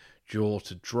field's jaw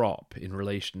to drop in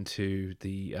relation to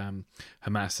the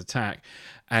Hamas attack.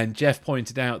 And Jeff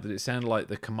pointed out that it sounded like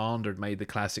the commander had made the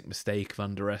classic mistake of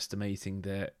underestimating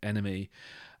their enemy.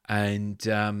 And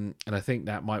I think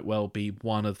that might well be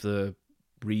one of the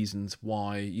reasons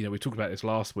why, we talked about this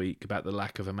last week about the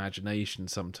lack of imagination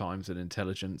sometimes in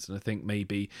intelligence, and I think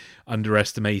maybe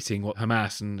underestimating what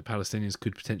Hamas and the Palestinians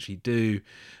could potentially do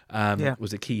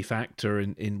was a key factor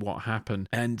in what happened.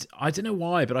 And I don't know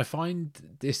why, but I find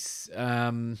this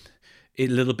a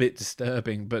little bit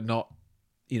disturbing, but not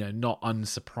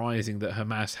unsurprising that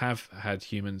Hamas have had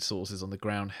human sources on the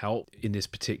ground help in this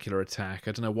particular attack.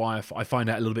 I don't know why I find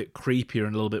that a little bit creepier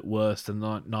and a little bit worse than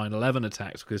 9/11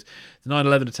 attacks, because the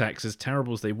 9/11 attacks, as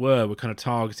terrible as they were kind of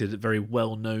targeted at very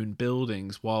well-known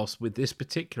buildings, whilst with this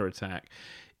particular attack,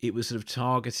 it was sort of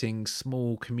targeting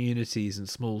small communities and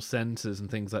small centres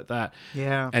and things like that.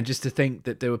 Yeah. And just to think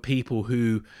that there were people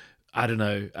who, I don't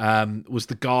know, was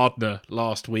the gardener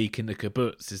last week in the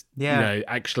kibbutz,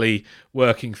 actually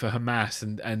working for Hamas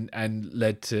and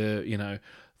led to,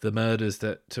 the murders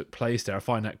that took place there. I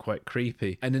find that quite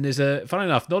creepy. And then there's funny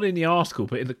enough, not in the article,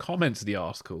 but in the comments of the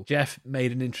article, Jeff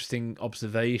made an interesting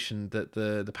observation that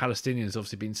the Palestinians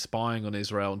obviously been spying on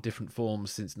Israel in different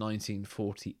forms since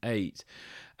 1948.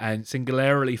 And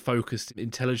singularly focused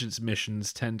intelligence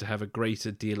missions tend to have a greater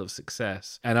deal of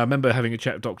success. And I remember having a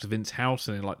chat with Dr. Vince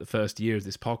Houghton in like the first year of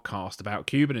this podcast about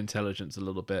Cuban intelligence a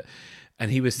little bit.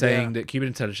 And he was saying that Cuban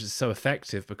intelligence is so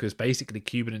effective because basically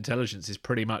Cuban intelligence is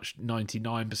pretty much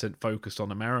 99% focused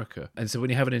on America. And so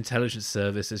when you have an intelligence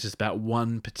service that's just about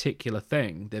one particular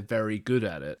thing, they're very good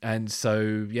at it. And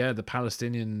so, yeah, the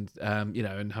Palestinians, and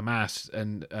Hamas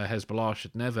and Hezbollah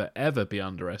should never, ever be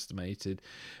underestimated.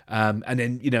 And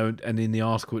then, and in the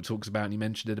article it talks about, and you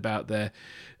mentioned it about their,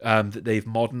 that they've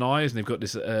modernized and they've got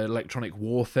this electronic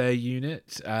warfare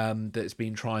unit that's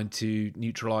been trying to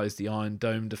neutralize the Iron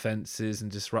Dome defenses and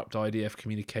disrupt IDF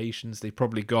communications. They've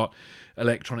probably got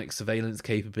electronic surveillance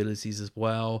capabilities as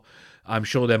well. I'm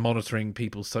sure they're monitoring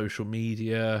people's social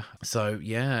media. So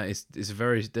yeah,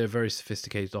 they're a very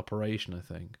sophisticated operation, I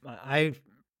think. I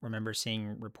remember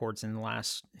seeing reports in the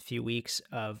last few weeks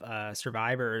of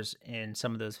survivors in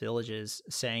some of those villages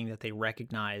saying that they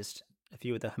recognized a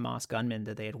few of the Hamas gunmen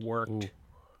that they had worked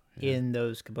in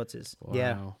those kibbutzes. Wow.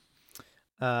 Yeah.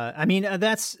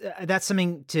 That's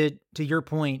something to your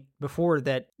point before,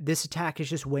 that this attack is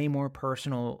just way more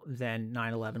personal than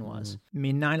 9/11 was. I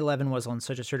mean, 9/11 was on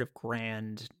such a sort of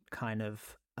grand kind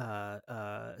of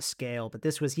scale, but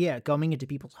this was, going into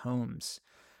people's homes,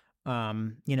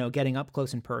 getting up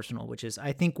close and personal, which is,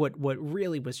 I think, what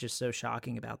really was just so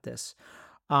shocking about this.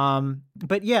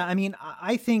 But yeah, I mean,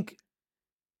 I think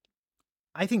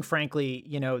frankly,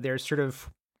 there's sort of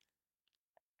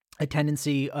a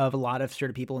tendency of a lot of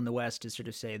sort of people in the West to sort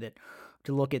of say that,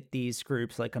 to look at these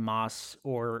groups like Hamas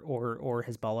or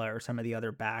Hezbollah or some of the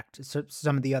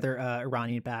other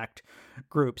Iranian backed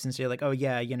groups and say like, oh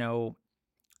yeah,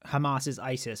 Hamas is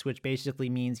ISIS, which basically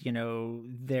means,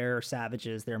 they're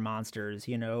savages, they're monsters,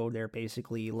 they're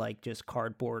basically like just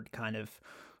cardboard kind of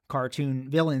cartoon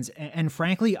villains. And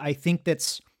frankly, I think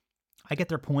I get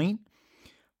their point,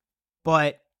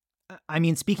 but I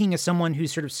mean, speaking as someone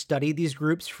who's sort of studied these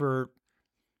groups for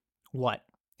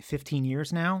 15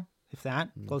 years now, if that,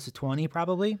 close to 20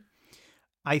 probably,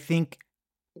 I think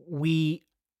we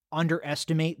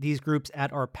underestimate these groups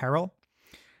at our peril.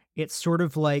 It's sort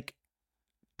of like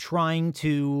trying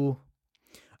to,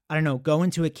 go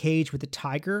into a cage with a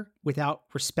tiger without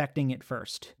respecting it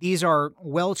first. These are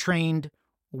well-trained,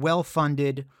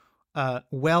 well-funded,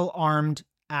 well-armed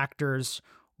actors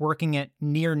working at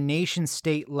near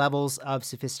nation-state levels of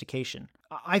sophistication.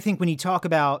 I think when you talk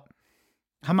about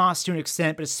Hamas to an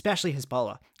extent, but especially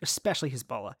Hezbollah,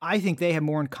 I think they have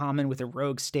more in common with a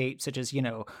rogue state such as,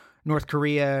 North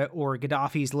Korea or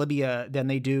Gaddafi's Libya than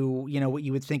they do, what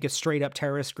you would think a straight-up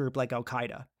terrorist group like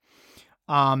Al-Qaeda.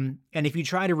 And if you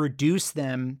try to reduce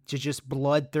them to just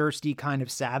bloodthirsty kind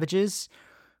of savages,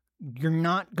 you're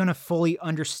not going to fully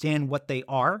understand what they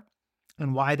are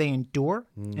and why they endure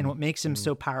and what makes them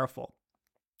so powerful.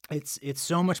 It's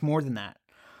so much more than that.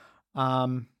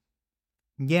 And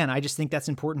I just think that's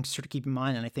important to sort of keep in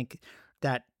mind. And I think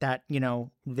that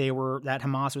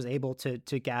Hamas was able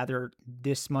to gather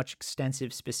this much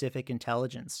extensive specific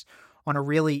intelligence on a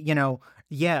really,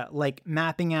 like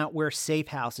mapping out where safe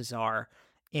houses are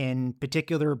in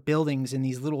particular buildings in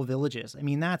these little villages. I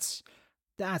mean, that's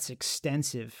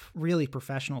extensive, really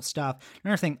professional stuff.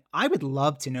 Another thing, I would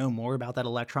love to know more about that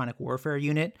electronic warfare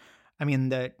unit. I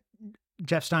mean,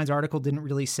 Jeff Stein's article didn't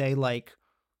really say like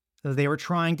they were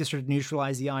trying to sort of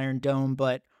neutralize the Iron Dome,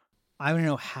 but I want to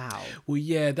know how. Well,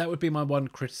 yeah, that would be my one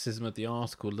criticism of the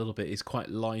article a little bit. It's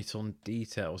quite light on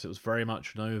details. It was very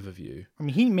much an overview. I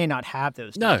mean, he may not have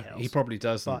those details. No, he probably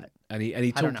doesn't. And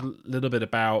he talked a little bit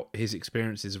about his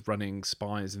experiences of running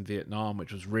Spies in Vietnam,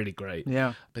 which was really great.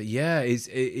 Yeah. But yeah,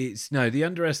 it's the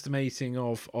underestimating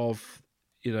of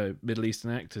Middle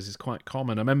Eastern actors is quite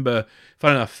common. I remember,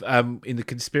 fun enough, in the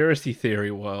conspiracy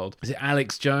theory world,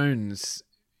 Alex Jones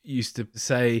used to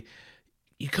say,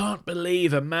 you can't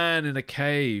believe a man in a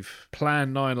cave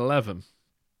planned 9/11.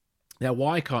 Now,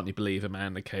 why can't you believe a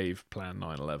man in a cave planned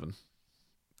 9/11?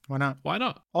 Why not? Why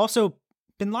not? Also,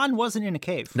 Bin Laden wasn't in a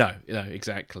cave. No,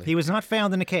 exactly. He was not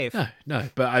found in a cave. No.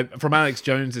 But from Alex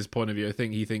Jones's point of view, I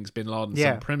think he thinks Bin Laden's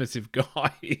some primitive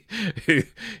guy who,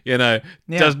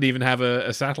 doesn't even have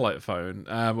a satellite phone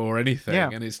or anything. Yeah.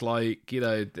 And it's like,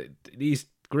 these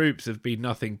groups have been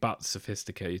nothing but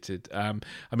sophisticated. I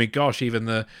mean, gosh,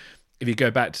 even if you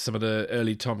go back to some of the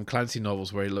early Tom Clancy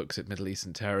novels where he looks at Middle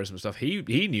Eastern terrorism and stuff,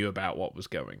 he knew about what was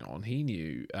going on. He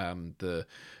knew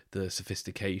the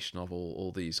sophistication of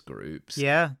all these groups.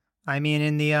 Yeah. I mean,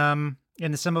 in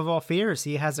the Sum of All Fears,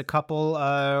 he has a couple.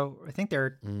 I think they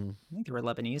were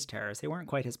Lebanese terrorists. They weren't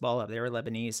quite Hezbollah. They were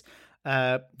Lebanese.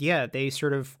 Yeah, they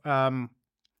sort of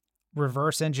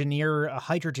reverse engineer a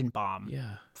hydrogen bomb.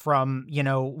 Yeah. From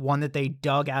one that they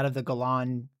dug out of the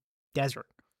Golan Desert.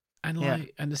 And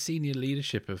and the senior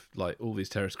leadership of like all these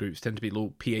terrorist groups tend to be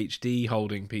all PhD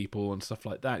holding people and stuff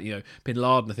like that. Bin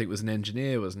Laden, I think, was an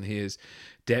engineer, wasn't he? His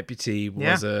deputy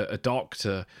was a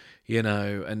doctor,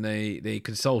 and they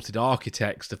consulted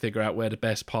architects to figure out where the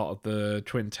best part of the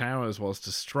Twin Towers was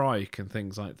to strike and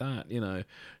things like that.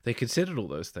 They considered all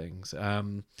those things.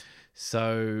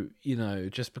 So,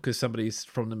 just because somebody's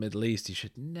from the Middle East, you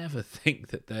should never think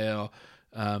that they are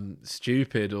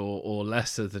stupid or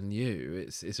lesser than you.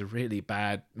 It's a really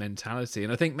bad mentality.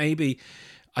 And I think maybe,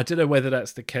 I don't know whether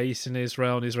that's the case in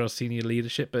Israel and Israel's senior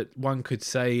leadership, but one could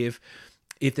say if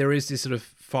there is this sort of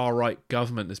far-right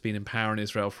government that's been in power in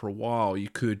Israel for a while, you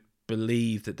could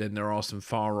believe that then there are some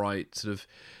far-right sort of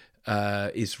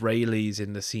Israelis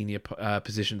in the senior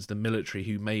positions, the military,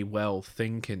 who may well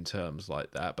think in terms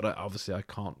like that, but obviously I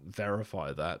can't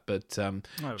verify that. But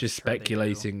just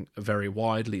speculating very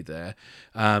widely there.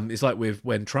 It's like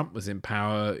when Trump was in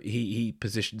power, he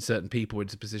positioned certain people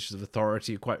into positions of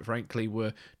authority who, quite frankly,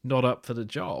 were not up for the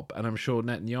job, and I'm sure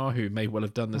Netanyahu may well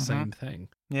have done the same thing.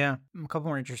 Yeah, a couple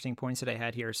more interesting points that I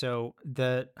had here. So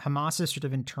the Hamas's sort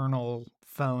of internal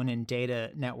phone and data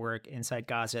network inside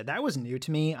Gaza, that was new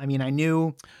to me. I mean, I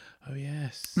knew. Oh,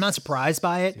 yes. I'm not surprised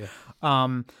by it. Yeah.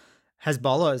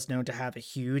 Hezbollah is known to have a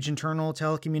huge internal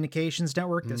telecommunications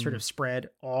network that's sort of spread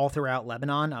all throughout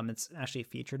Lebanon. It's actually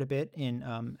featured a bit in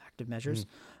Active Measures.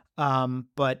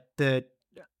 But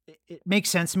it makes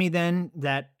sense to me then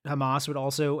that Hamas would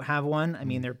also have one. I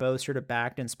mean, they're both sort of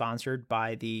backed and sponsored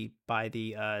by the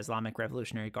Islamic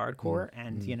Revolutionary Guard Corps,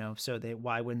 and so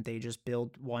why wouldn't they just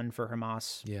build one for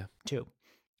Hamas? Too,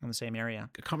 in the same area.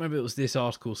 I can't remember if it was this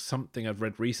article, something I've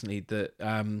read recently, that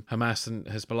Hamas and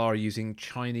Hezbollah are using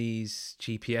Chinese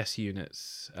GPS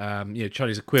units,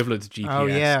 Chinese equivalent to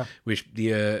GPS, which the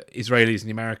Israelis and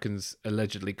the Americans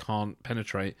allegedly can't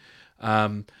penetrate.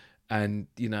 And,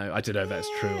 I don't know if that's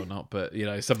true or not, but,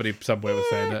 somebody somewhere was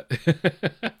saying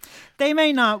that. They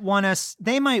may not want us.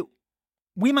 We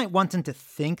might want them to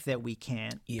think that we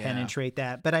can't penetrate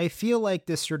that. But I feel like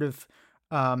this sort of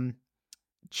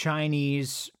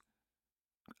Chinese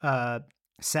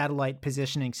satellite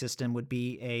positioning system would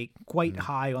be a quite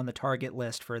high on the target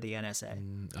list for the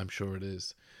NSA. I'm sure it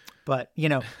is. But,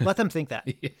 let them think that.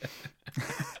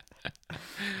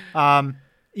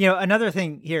 Another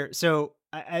thing here. So,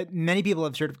 many people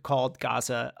have sort of called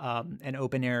Gaza an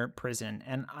open-air prison,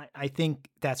 and I think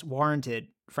that's warranted,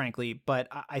 frankly, but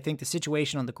I think the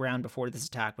situation on the ground before this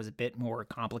attack was a bit more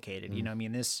complicated.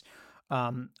 This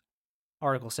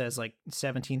article says like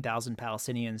 17,000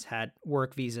 Palestinians had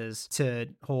work visas to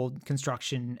hold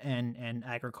construction and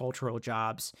agricultural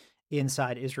jobs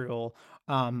inside Israel.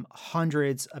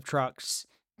 Hundreds of trucks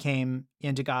came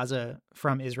into Gaza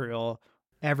from Israel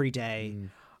every day.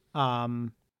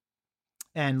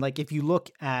 And like, if you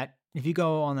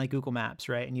go on like Google Maps,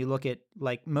 right, and you look at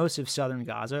like most of southern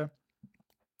Gaza,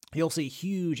 you'll see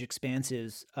huge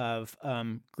expanses of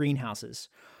greenhouses.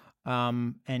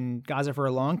 And Gaza, for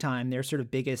a long time, their sort of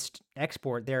biggest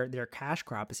export, their cash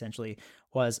crop essentially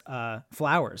was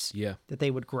flowers that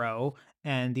they would grow,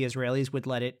 and the Israelis would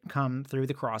let it come through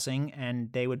the crossing,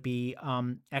 and they would be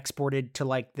exported to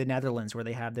like the Netherlands, where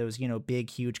they have those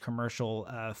big, huge commercial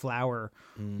flower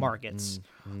markets.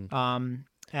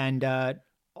 And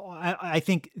I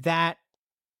think that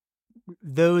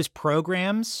those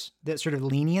programs, that sort of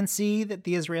leniency that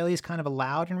the Israelis kind of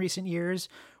allowed in recent years,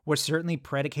 was certainly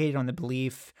predicated on the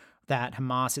belief that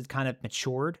Hamas had kind of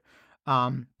matured,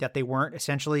 that they weren't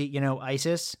essentially,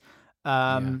 ISIS.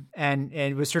 And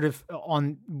it was sort of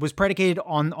was predicated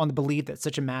on the belief that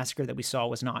such a massacre that we saw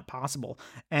was not possible.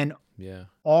 And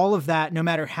all of that, no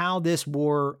matter how this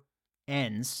war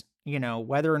ends,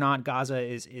 whether or not Gaza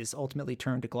is ultimately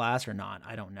turned to glass or not,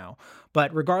 I don't know.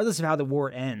 But regardless of how the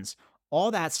war ends,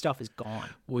 all that stuff is gone.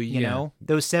 Well,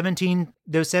 those 17,000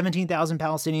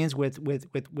 Palestinians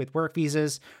with work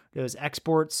visas, those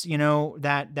exports,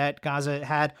 that Gaza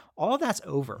had, all of that's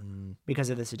over because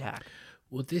of this attack.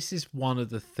 Well, this is one of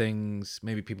the things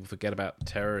maybe people forget about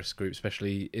terrorist groups,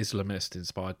 especially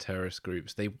Islamist-inspired terrorist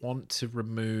groups. They want to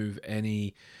remove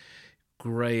any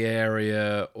grey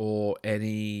area or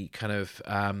any kind of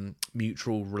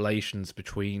mutual relations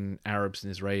between Arabs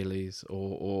and Israelis,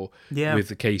 or with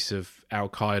the case of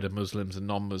Al-Qaeda, Muslims and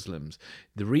non-Muslims.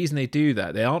 The reason they do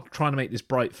that, they aren't trying to make this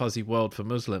bright fuzzy world for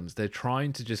Muslims. They're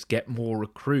trying to just get more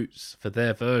recruits for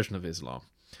their version of Islam.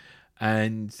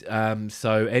 And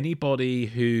so anybody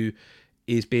who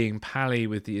is being pally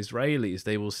with the Israelis,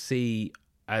 they will see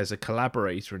as a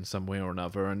collaborator in some way or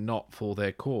another, and not for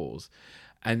their cause.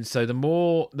 And so the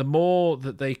more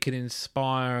that they can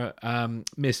inspire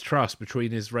mistrust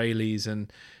between Israelis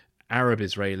and Arab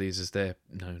Israelis, as they're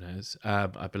known as,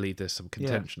 I believe there's some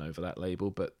contention over that label,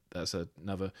 but that's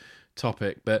another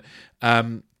topic. But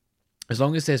as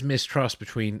long as there's mistrust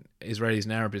between Israelis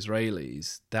and Arab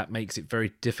Israelis, that makes it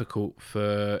very difficult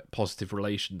for positive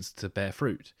relations to bear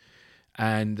fruit.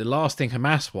 And the last thing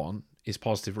Hamas want is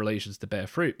positive relations to bear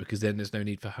fruit, because then there's no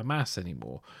need for Hamas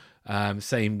anymore.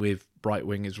 Same with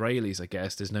right-wing Israelis, I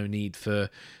guess. There's no need for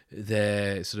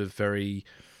their sort of very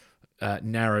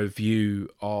narrow view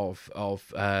of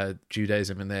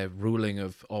Judaism and their ruling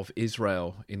of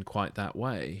Israel in quite that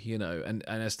way, and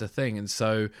that's the thing. And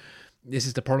so this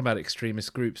is the problem about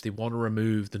extremist groups. They want to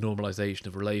remove the normalization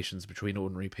of relations between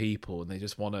ordinary people, and they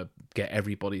just want to get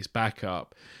everybody's back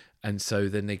up. And so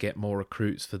then they get more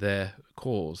recruits for their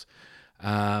cause.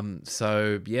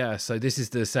 So this is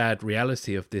the sad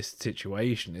reality of this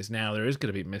situation, is now there is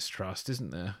going to be mistrust,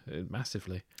 isn't there?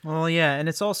 Massively. Well, yeah. And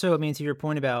it's also, I mean, to your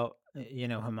point about,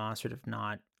 Hamas sort of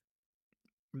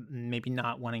maybe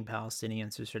not wanting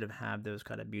Palestinians to sort of have those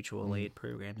kind of mutual aid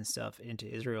programs and stuff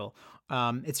into Israel.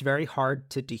 It's very hard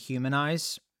to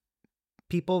dehumanize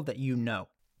people that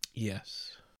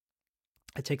Yes.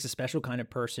 It takes a special kind of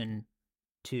person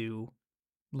to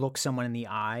look someone in the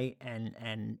eye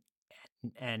and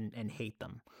hate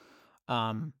them.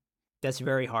 That's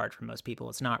very hard for most people.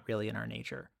 It's not really in our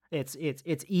nature. It's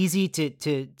easy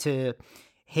to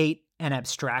hate an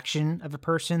abstraction of a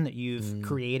person that you've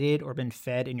created or been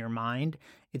fed in your mind.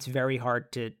 It's very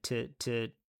hard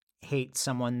to hate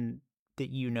someone that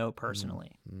you know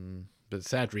personally. But the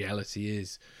sad reality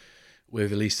is,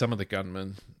 with at least some of the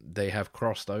gunmen, they have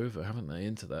crossed over, haven't they,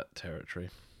 into that territory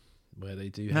where they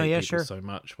do hate people so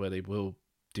much, where they will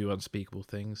do unspeakable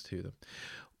things to them.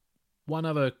 One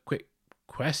other quick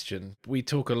question. We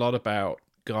talk a lot about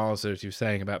Gaza, as you were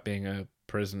saying, about being a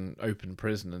prison, open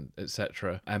prison, and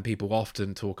etc. And people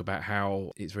often talk about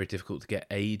how it's very difficult to get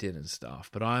aid in and stuff.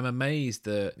 But I'm amazed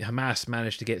that Hamas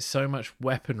managed to get so much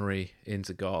weaponry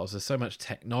into Gaza, so much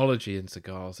technology into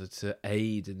Gaza to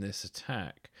aid in this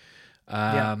attack.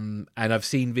 And I've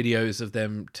seen videos of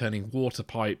them turning water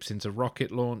pipes into rocket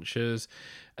launchers.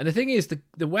 And the thing is,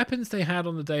 the weapons they had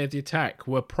on the day of the attack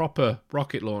were proper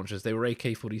rocket launchers. They were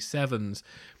AK-47s,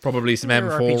 probably some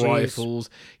M4 RPGs. Rifles.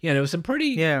 There was some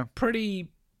pretty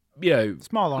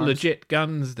small arms, legit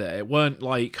guns there. It weren't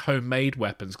like homemade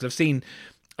weapons. Because I've seen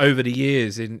over the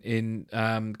years in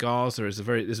Gaza,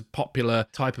 there's a popular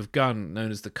type of gun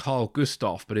known as the Carl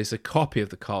Gustaf, but it's a copy of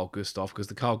the Carl Gustaf, because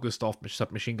the Carl Gustaf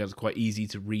submachine guns are quite easy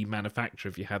to remanufacture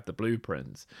if you have the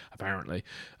blueprints, apparently.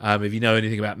 If you know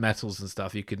anything about metals and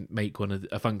stuff, you can make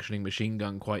a functioning machine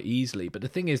gun quite easily. But the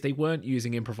thing is, they weren't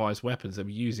using improvised weapons. They were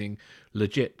using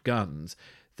legit guns.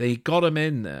 They got them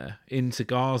in there, into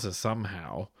Gaza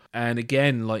somehow. And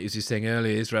again, like as you were saying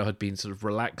earlier, Israel had been sort of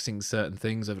relaxing certain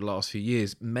things over the last few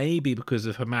years, maybe because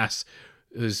of Hamas,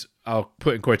 I'll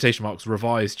put in quotation marks,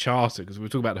 revised charter, because we were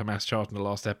talking about the Hamas charter in the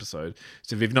last episode.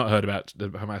 So if you've not heard about the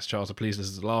Hamas charter, please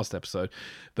listen to the last episode.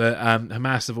 But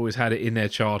Hamas have always had it in their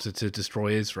charter to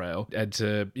destroy Israel and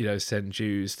to send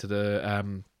Jews to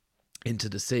the into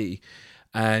the sea,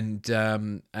 and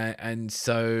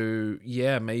so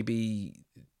maybe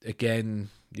again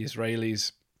the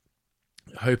Israelis,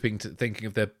 thinking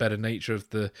of the better nature of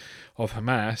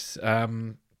Hamas,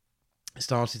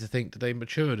 started to think that they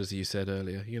matured, as you said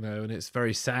earlier, and it's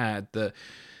very sad that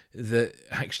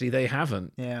actually they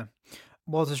haven't. Yeah.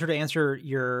 Well, to sort of answer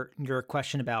your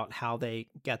question about how they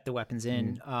get the weapons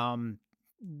in,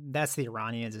 that's the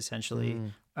Iranians essentially.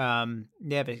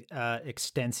 They have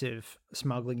extensive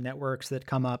smuggling networks that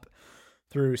come up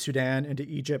through Sudan into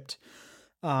Egypt.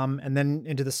 And then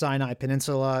into the Sinai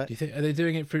Peninsula. Do you think, are they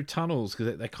doing it through tunnels?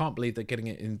 Because they can't believe they're getting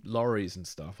it in lorries and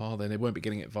stuff, are they? They won't be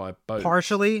getting it via boats.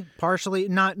 Partially,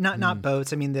 not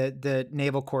boats. I mean, the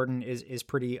naval cordon is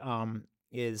pretty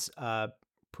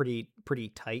pretty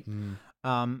tight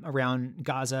around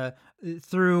Gaza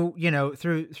through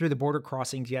the border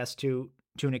crossings. Yes, to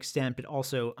an extent, but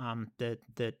also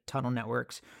the tunnel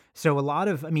networks. So a lot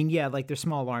of, like there's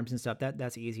small arms and stuff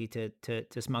that's easy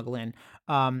to smuggle in.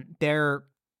 They're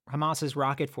Hamas's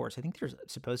rocket force. I think they're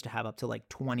supposed to have up to like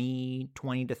 20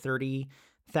 to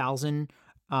 30,000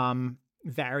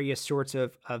 various sorts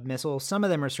of missiles. Some of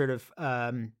them are sort of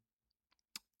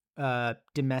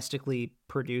domestically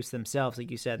produced themselves,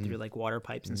 like you said, through like water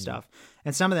pipes and stuff.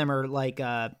 And some of them are like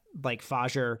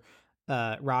Fajr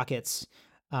rockets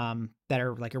that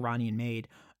are like Iranian made.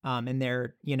 and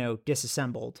they're,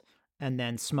 disassembled and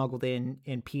then smuggled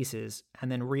in pieces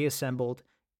and then reassembled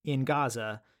in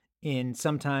Gaza in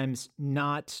sometimes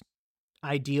not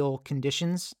ideal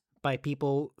conditions by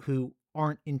people who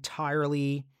aren't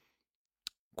entirely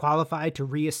qualified to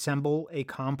reassemble a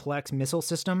complex missile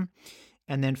system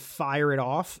and then fire it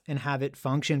off and have it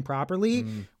function properly,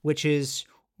 which is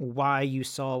why you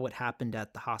saw what happened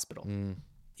at the hospital.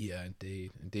 Yeah,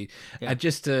 indeed. Yeah. And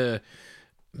just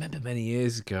remember many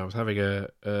years ago, I was having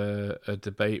a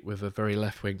debate with a very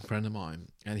left-wing friend of mine,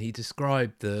 and he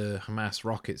described the Hamas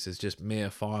rockets as just mere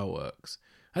fireworks.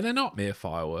 And they're not mere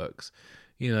fireworks.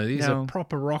 These are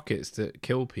proper rockets that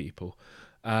kill people.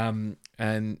 And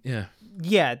yeah.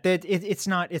 Yeah, it's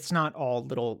not all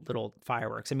little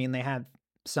fireworks. I mean, they have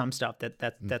some stuff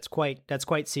that's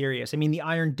quite serious. I mean, the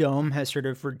Iron Dome has sort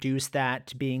of reduced that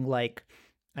to being like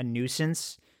a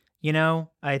nuisance.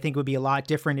 I think it would be a lot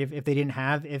different if they didn't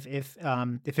have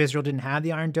if Israel didn't have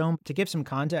the Iron Dome. To give some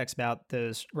context about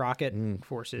those rocket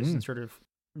forces and sort of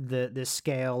the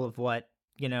scale of what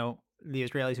the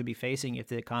Israelis would be facing if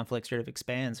the conflict sort of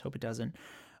expands. Hope it doesn't.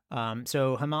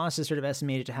 So Hamas is sort of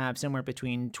estimated to have somewhere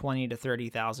between 20 to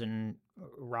 30,000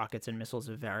 rockets and missiles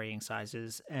of varying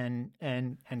sizes and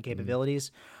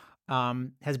capabilities.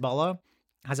 Hezbollah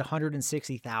has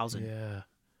 160,000. Yeah.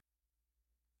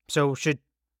 So should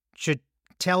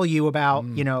tell you about,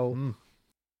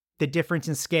 the difference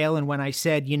in scale. And when I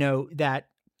said, that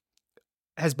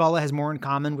Hezbollah has more in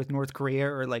common with North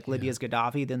Korea or like Libya's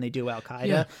Gaddafi than they do Al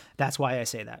Qaeda, that's why I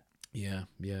say that. Yeah.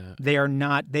 They are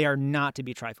not to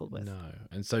be trifled with. No.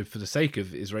 And so for the sake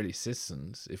of Israeli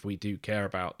citizens, if we do care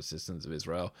about the citizens of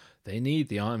Israel, they need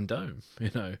the Iron Dome.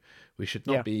 We should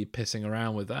not be pissing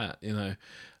around with that,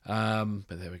 but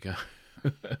there we go.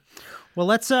 Well,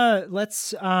 let's sort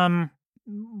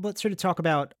of talk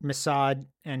about Mossad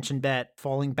and Shin Bet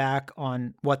falling back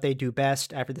on what they do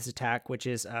best after this attack, which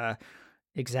is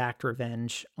exact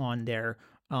revenge on their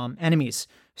enemies.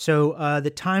 So the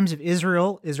Times of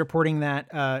Israel is reporting that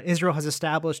Israel has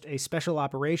established a special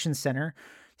operations center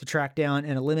to track down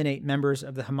and eliminate members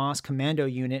of the Hamas commando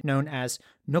unit known as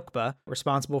Nukba,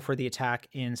 responsible for the attack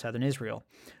in southern Israel.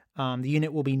 The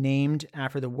unit will be named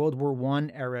after the World War I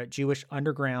era Jewish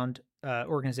underground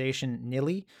organization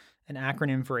Nili, an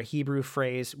acronym for a Hebrew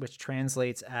phrase which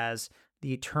translates as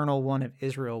 "the Eternal One of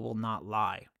Israel will not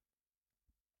lie."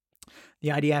 The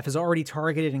IDF has already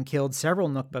targeted and killed several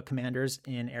Nukba commanders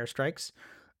in airstrikes.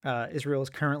 Israel is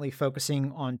currently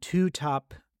focusing on two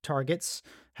top targets: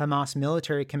 Hamas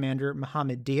military commander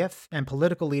Mohammed Diaf and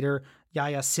political leader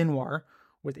Yahya Sinwar,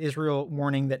 with Israel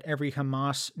warning that every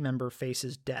Hamas member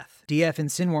faces death. Diaf and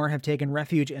Sinwar have taken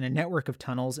refuge in a network of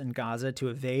tunnels in Gaza to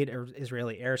evade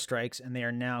Israeli airstrikes, and they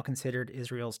are now considered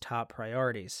Israel's top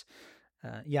priorities.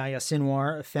 Yahya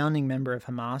Sinwar, a founding member of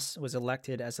Hamas, was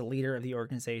elected as the leader of the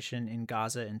organization in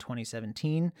Gaza in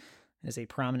 2017 and is a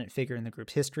prominent figure in the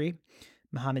group's history.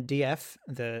 Mohammed Diaf,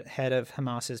 the head of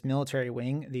Hamas's military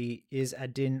wing, the Izz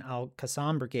ad-Din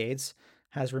al-Qassam brigades,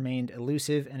 has remained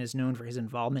elusive and is known for his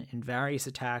involvement in various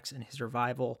attacks and his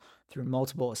survival through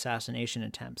multiple assassination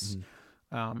attempts.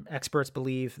 Experts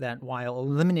believe that while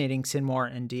eliminating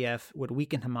Sinwar and Diaf would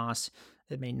weaken Hamas,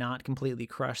 it may not completely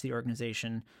crush the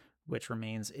organization, which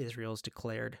remains Israel's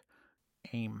declared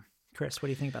aim. Chris, what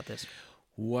do you think about this?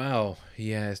 Well,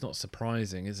 yeah, it's not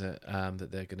surprising, is it,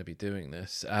 that they're going to be doing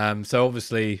this? So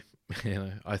obviously,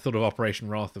 I thought of Operation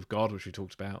Wrath of God, which we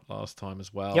talked about last time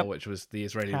as well, which was the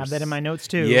Israeli... Have that in my notes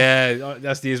too. Yeah,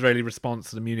 that's the Israeli response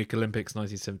to the Munich Olympics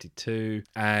 1972.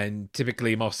 And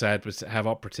typically Mossad would have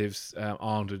operatives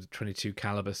armed with 22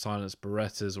 caliber silenced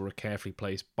Berettas or a carefully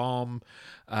placed bomb.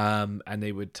 And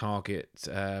they would target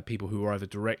people who were either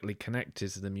directly connected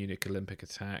to the Munich Olympic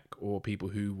attack or people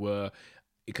who were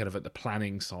kind of at the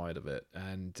planning side of it,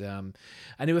 and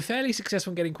they were fairly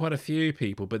successful in getting quite a few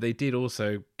people, but they did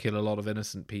also kill a lot of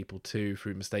innocent people too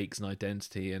through mistakes in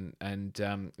identity, and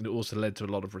it also led to a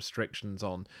lot of restrictions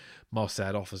on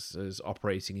Mossad officers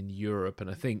operating in Europe. And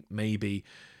I think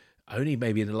only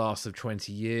maybe in the last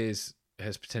 20 years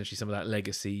has potentially some of that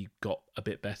legacy got a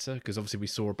bit better, because obviously we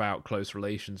saw about close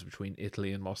relations between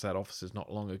Italy and Mossad officers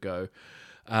not long ago.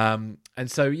 And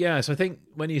so I think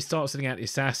when you start sending out the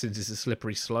assassins, it's a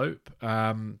slippery slope.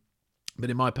 But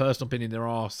in my personal opinion, there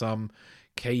are some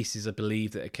cases, I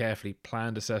believe, that a carefully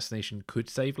planned assassination could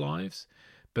save lives.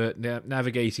 But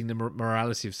navigating the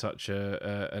morality of such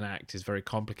an act is very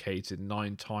complicated.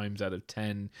 9 times out of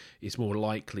 10, it's more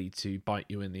likely to bite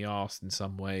you in the arse in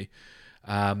some way.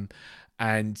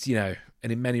 And,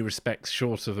 and in many respects,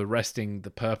 short of arresting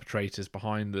the perpetrators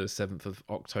behind the 7th of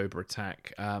October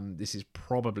attack, this is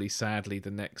probably, sadly, the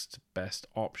next best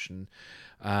option.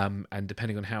 And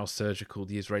depending on how surgical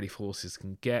the Israeli forces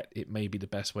can get, it may be the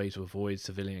best way to avoid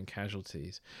civilian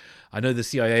casualties. I know the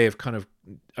CIA have kind of,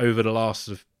 over the last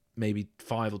sort of maybe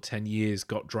 5 or 10 years,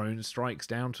 got drone strikes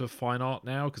down to a fine art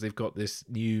now, because they've got this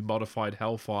new modified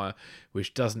Hellfire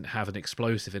which doesn't have an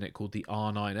explosive in it, called the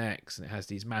R9X, and it has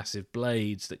these massive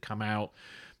blades that come out,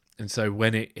 and so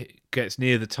when it gets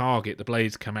near the target, the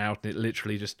blades come out and it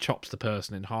literally just chops the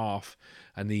person in half,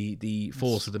 and the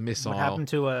force of the missile. What happened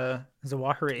to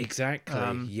Zawahiri?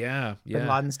 Exactly. Yeah. Bin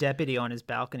Laden's deputy on his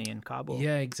balcony in Kabul.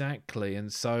 Yeah, exactly.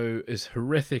 And so, as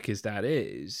horrific as that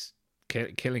is,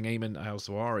 killing Ayman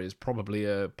al-Zawahiri is probably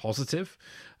a positive,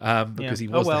 because he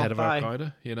was the head of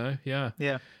Al-Qaeda, Yeah.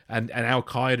 And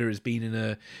Al-Qaeda has been in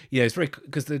a, it's very,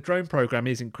 because the drone program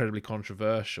is incredibly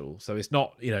controversial. So it's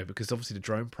not, because obviously the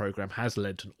drone program has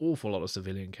led to an awful lot of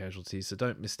civilian casualties. So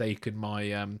don't mistake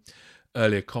my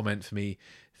earlier comment for me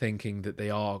thinking that they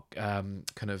are kind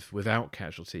of without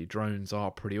casualty. Drones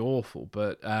are pretty awful,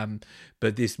 but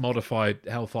this modified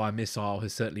Hellfire missile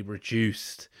has certainly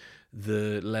reduced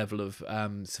the level of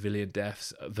civilian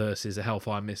deaths versus a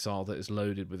Hellfire missile that is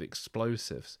loaded with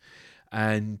explosives.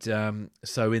 And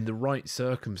so in the right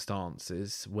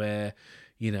circumstances where,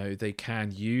 they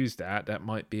can use that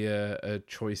might be a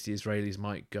choice the Israelis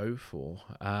might go for.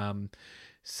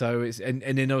 So it's and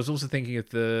then I was also thinking of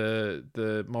the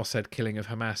Mossad killing of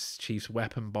Hamas chief's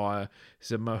weapon buyer,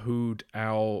 is Mahoud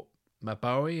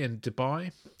al-Mabawi in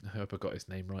Dubai. I hope I got his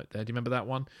name right there. Do you remember that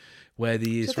one? Where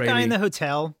the Israeli guy in the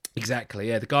hotel. Exactly,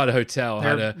 yeah. The guy at the hotel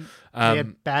they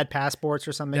had bad passports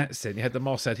or something. That's it. You had the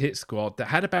Mossad hit squad that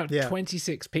had about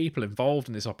 26 people involved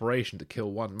in this operation to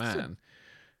kill one man.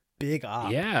 Big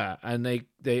op. Yeah, and they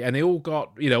all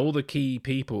got, all the key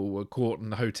people were caught in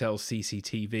the hotel's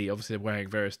CCTV. Obviously, they're wearing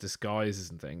various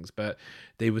disguises and things, but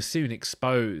they were soon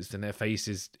exposed and their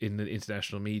faces in the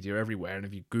international media everywhere. And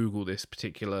if you Google this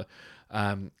particular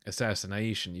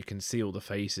assassination, you can see all the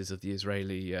faces of the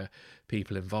Israeli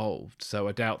people involved. So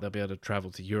I doubt they'll be able to travel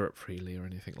to Europe freely or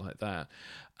anything like that.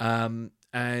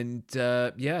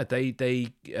 They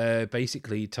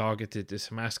basically targeted this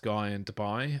Hamas guy in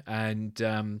Dubai, and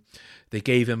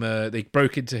they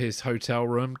broke into his hotel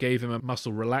room, gave him a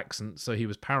muscle relaxant so he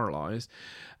was paralyzed,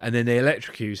 and then they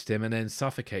electrocuted him and then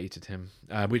suffocated him,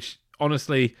 which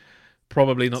honestly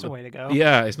probably not the way to go.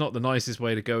 Yeah, it's not the nicest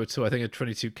way to go at all. I think a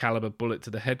 22 caliber bullet to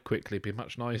the head quickly would be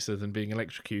much nicer than being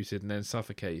electrocuted and then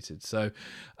suffocated. So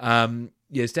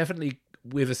it's definitely,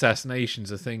 with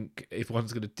assassinations, I think if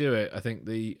one's going to do it, I think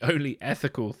the only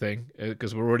ethical thing,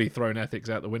 because we're already throwing ethics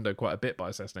out the window quite a bit by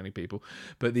assassinating people,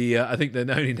 but I think the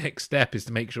only next step is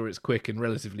to make sure it's quick and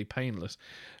relatively painless.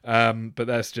 But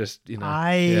that's just,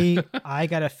 I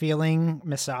got a feeling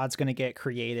Mossad's going to get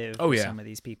creative with some of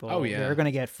these people. Oh, yeah. They're going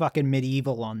to get fucking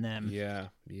medieval on them. Yeah.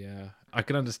 I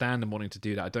can understand them wanting to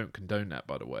do that. I don't condone that,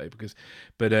 by the way, because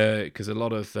a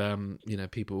lot of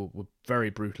people were very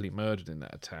brutally murdered in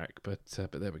that attack. But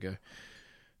there we go.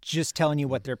 Just telling you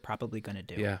what they're probably going to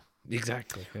do. Yeah,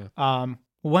 exactly. Yeah.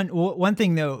 One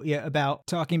thing though, about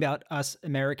talking about us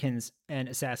Americans and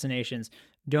assassinations.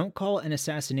 Don't call it an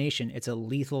assassination. It's a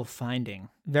lethal finding.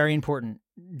 Very important.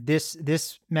 This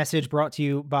message brought to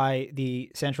you by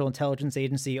the Central Intelligence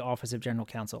Agency Office of General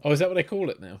Counsel. Oh, is that what they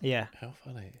call it now? Yeah. How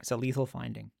funny. It's a lethal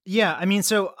finding. Yeah, I mean,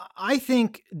 so I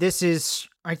think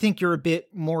you're a bit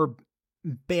more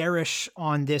bearish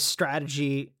on this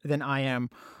strategy than I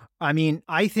am. I mean,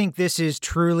 I think this is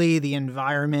truly the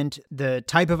environment, the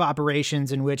type of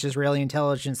operations in which Israeli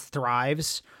intelligence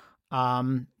thrives.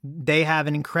 They have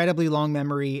an incredibly long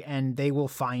memory and they will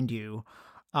find you.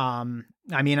 I'm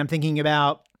thinking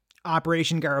about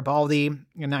Operation Garibaldi in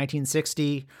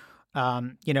 1960,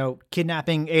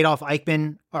 kidnapping Adolf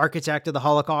Eichmann, architect of the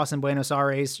Holocaust in Buenos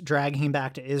Aires, dragging him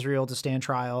back to Israel to stand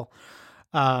trial.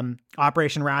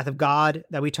 Operation Wrath of God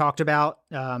that we talked about,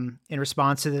 in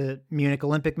response to the Munich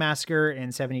Olympic massacre in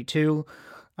 1972.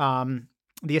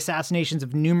 The assassinations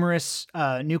of numerous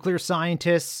nuclear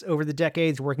scientists over the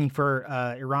decades working for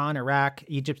Iran, Iraq,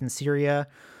 Egypt, and Syria.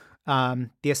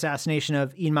 The assassination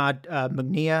of Imad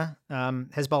Mughniya,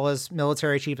 Hezbollah's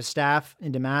military chief of staff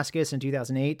in Damascus in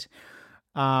 2008.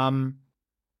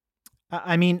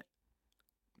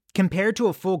 Compared to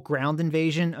a full ground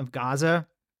invasion of Gaza,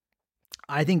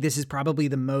 I think this is probably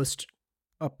the most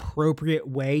appropriate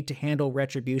way to handle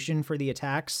retribution for the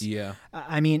attacks. Yeah.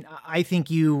 I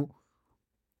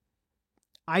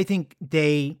think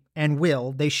they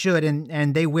should,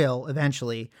 and they will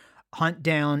eventually hunt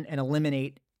down and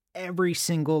eliminate every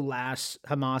single last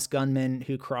Hamas gunman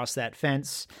who crossed that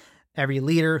fence, every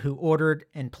leader who ordered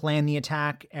and planned the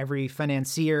attack, every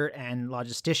financier and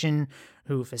logistician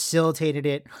who facilitated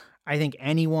it. I think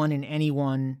anyone and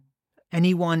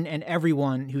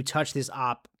everyone who touched this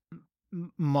op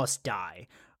must die.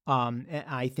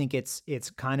 I think it's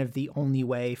kind of the only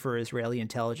way for Israeli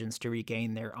intelligence to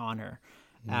regain their honor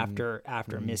after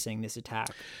missing this attack.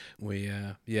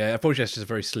 Unfortunately, it's just a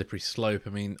very slippery slope. I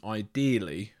mean,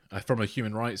 ideally, from a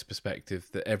human rights perspective,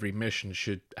 that every mission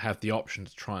should have the option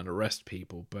to try and arrest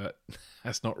people, but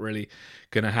that's not really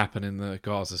going to happen in the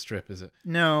Gaza Strip, is it?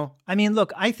 No. I mean,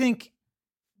 look, I think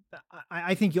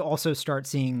you'll also start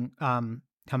seeing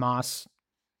Hamas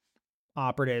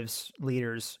operatives,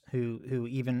 leaders who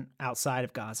even outside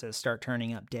of Gaza start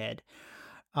turning up dead.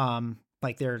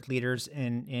 Like their leaders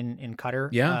in Qatar.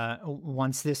 Yeah.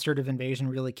 Once this sort of invasion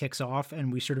really kicks off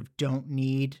and we sort of don't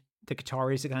need the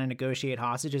Qataris to kind of negotiate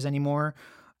hostages anymore,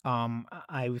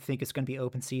 I would think it's going to be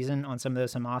open season on some of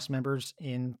those Hamas members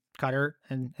in Qatar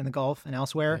and the Gulf and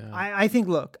elsewhere. Yeah. I think,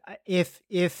 look,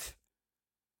 if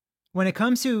when it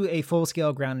comes to a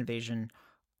full-scale ground invasion,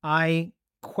 I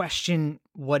question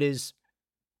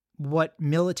what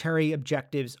military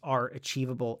objectives are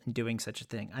achievable in doing such a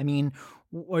thing. I mean,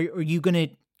 are you going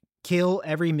to kill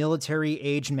every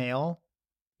military-aged male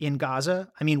in Gaza?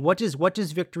 I mean, what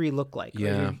does victory look like?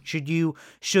 Yeah. Right? Should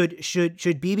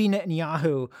Bibi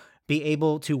Netanyahu be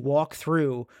able to walk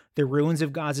through the ruins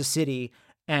of Gaza City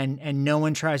and no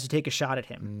one tries to take a shot at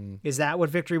him? Is that what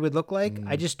victory would look like?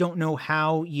 I just don't know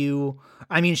how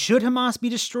I mean, should Hamas be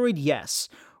destroyed? Yes.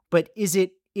 But is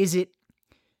it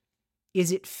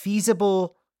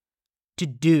feasible to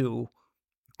do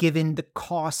given the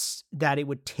costs that it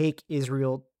would take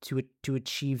Israel to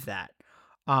achieve that?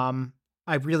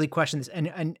 I really question this.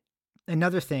 And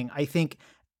another thing, I think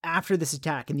after this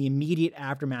attack, in the immediate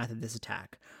aftermath of this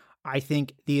attack, I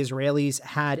think the Israelis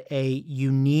had a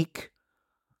unique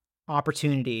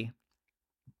opportunity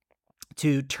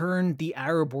to turn the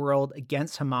Arab world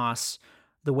against Hamas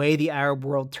the way the Arab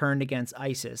world turned against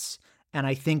ISIS. And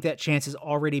I think that chance has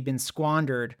already been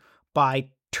squandered by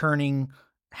turning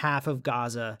half of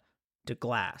Gaza to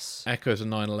glass. Echoes of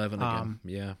 9/11 again.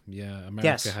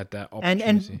 America had that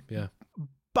opportunity. And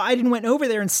Biden went over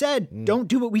there and said, don't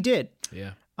do what we did.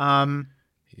 Yeah.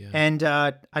 And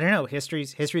I don't know,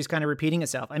 history's kind of repeating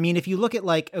itself. I mean, if you look at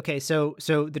so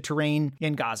the terrain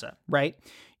in Gaza, right?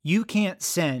 You can't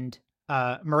send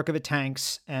Merkava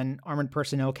tanks and armored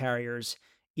personnel carriers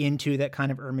into that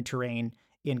kind of urban terrain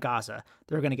in Gaza.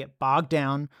 They're going to get bogged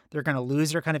down. They're going to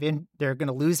lose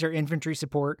their infantry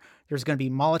support. There's going to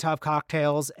be Molotov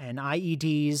cocktails and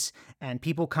IEDs and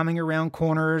people coming around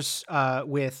corners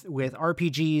with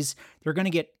RPGs. They're going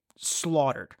to get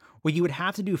slaughtered. What you would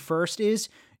have to do first is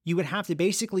you would have to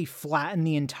basically flatten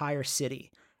the entire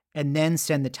city and then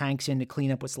send the tanks in to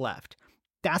clean up what's left.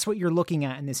 That's what you're looking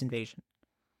at in this invasion.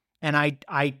 And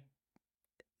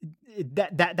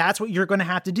that's what you're going to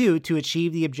have to do to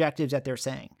achieve the objectives that they're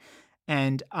saying.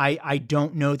 And I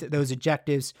don't know that those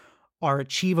objectives are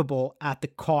achievable at the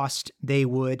cost they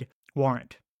would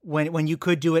warrant. When you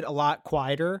could do it a lot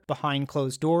quieter behind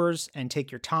closed doors and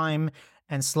take your time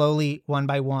and slowly, one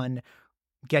by one,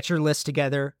 get your list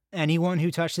together, anyone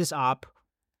who touched this op,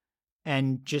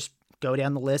 and just go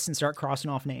down the list and start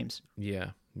crossing off names.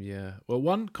 Yeah. Well,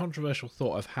 one controversial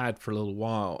thought I've had for a little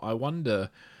while, I wonder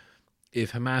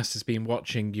if Hamas has been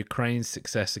watching Ukraine's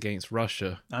success against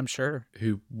Russia. I'm sure.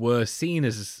 Who were seen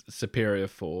as a superior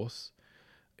force,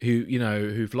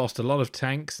 who've lost a lot of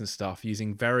tanks and stuff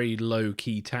using very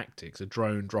low-key tactics, a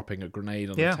drone dropping a grenade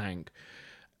on a tank.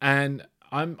 And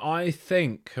I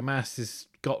think Hamas has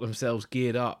got themselves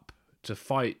geared up to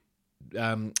fight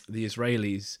the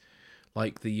Israelis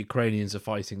like the Ukrainians are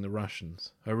fighting the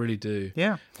Russians. I really do.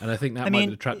 Yeah. And I think that might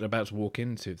be the trap they're about to walk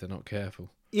into if they're not careful.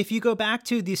 If you go back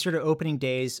to these sort of opening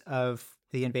days of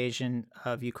the invasion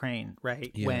of Ukraine,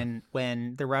 right? Yeah.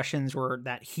 When the Russians were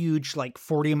that huge,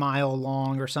 40-mile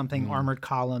long or something armored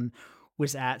column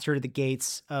was at sort of the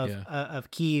gates of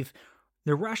Kyiv,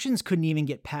 the Russians couldn't even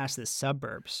get past the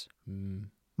suburbs,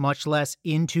 much less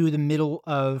into the middle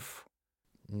of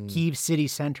Kyiv city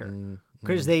center,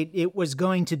 because it was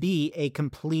going to be a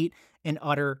complete and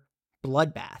utter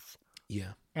bloodbath.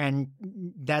 Yeah. And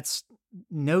that's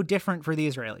no different for the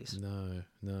Israelis. No.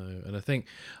 And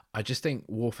I just think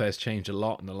warfare's changed a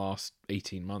lot in the last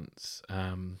 18 months.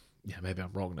 Maybe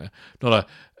I'm wrong there. Not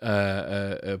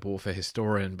a warfare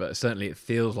historian, but certainly it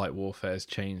feels like warfare's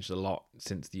changed a lot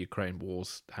since the Ukraine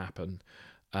wars happened.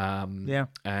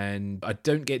 And I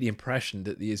don't get the impression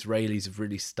that the Israelis have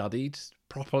really studied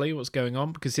properly what's going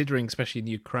on, considering, especially in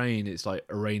Ukraine, it's like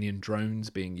Iranian drones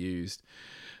being used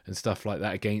and stuff like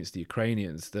that against the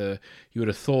Ukrainians. You would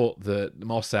have thought that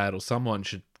Mossad or someone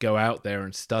should go out there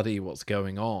and study what's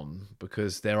going on,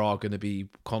 because there are going to be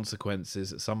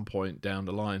consequences at some point down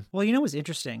the line. Well, you know what's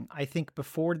interesting? I think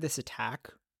before this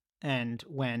attack, and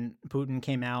when Putin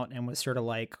came out and was sort of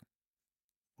like,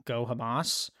 go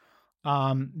Hamas,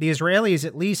 the Israelis,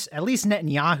 at least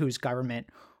Netanyahu's government,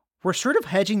 were sort of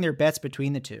hedging their bets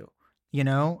between the two. You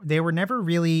know, they were never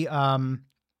really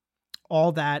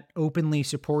all that openly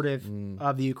supportive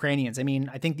of the Ukrainians. I mean,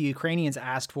 I think the Ukrainians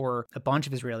asked for a bunch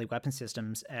of Israeli weapon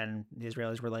systems, and the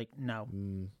Israelis were like, no.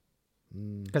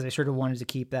 Because they sort of wanted to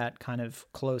keep that kind of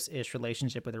close-ish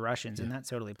relationship with the Russians, and that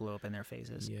totally blew up in their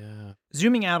faces. Yeah.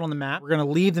 Zooming out on the map, we're going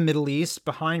to leave the Middle East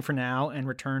behind for now and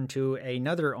return to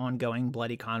another ongoing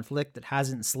bloody conflict that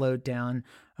hasn't slowed down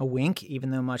a wink,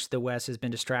 even though much of the West has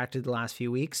been distracted the last few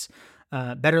weeks.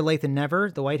 Better late than never,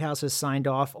 the White House has signed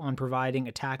off on providing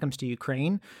ATACMS to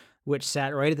Ukraine, which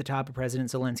sat right at the top of President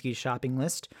Zelensky's shopping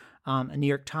list. A New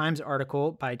York Times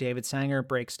article by David Sanger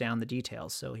breaks down the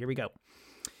details. So here we go.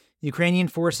 Ukrainian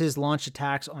forces launched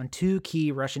attacks on 2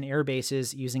 key Russian air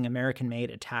bases using American-made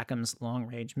ATACMS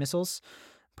long-range missiles.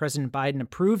 President Biden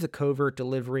approved the covert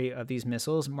delivery of these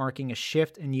missiles, marking a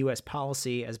shift in U.S.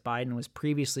 policy as Biden was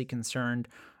previously concerned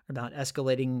about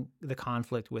escalating the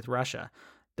conflict with Russia.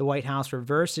 The White House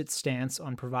reversed its stance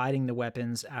on providing the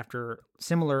weapons after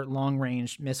similar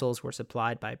long-range missiles were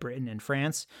supplied by Britain and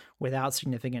France without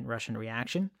significant Russian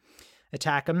reaction.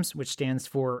 ATACMS, which stands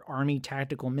for Army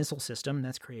Tactical Missile System,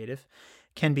 that's creative,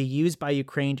 can be used by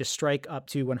Ukraine to strike up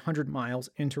to 100 miles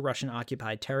into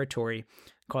Russian-occupied territory,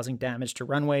 causing damage to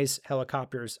runways,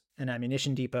 helicopters, an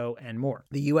ammunition depot, and more.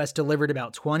 The U.S. delivered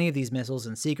about 20 of these missiles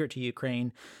in secret to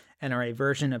Ukraine and are a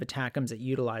version of ATACMS that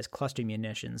utilize cluster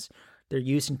munitions. Their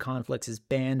use in conflicts is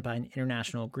banned by an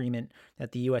international agreement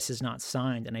that the U.S. has not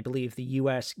signed, and I believe the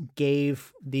U.S.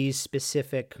 gave these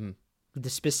specific the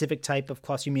specific type of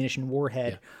cluster munition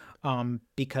warhead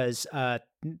because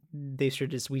we've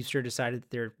sort of decided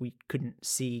that we couldn't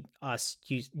see us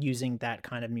using that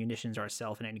kind of munitions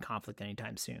ourselves in any conflict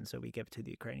anytime soon, so we give it to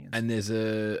the Ukrainians. And there's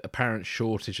a apparent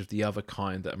shortage of the other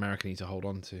kind that America needs to hold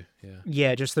on to.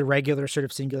 Yeah, just the regular sort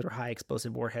of singular high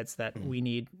explosive warheads that we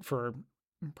need for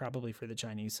probably for the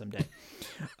Chinese someday.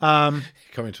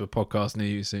 Coming to a podcast near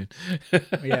you soon.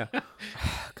 Yeah.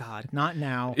 God, not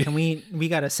now. Can we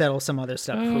got to settle some other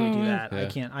stuff before we do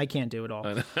that. Yeah. I can't do it all.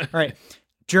 All right.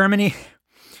 Germany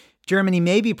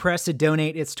may be pressed to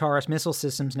donate its Taurus missile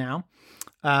systems now.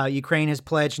 Ukraine has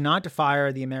pledged not to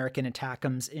fire the American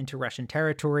ATACMS into Russian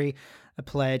territory, a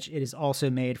pledge it has also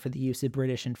made for the use of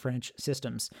British and French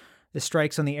systems. The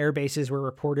strikes on the air bases were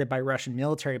reported by Russian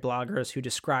military bloggers who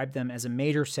described them as a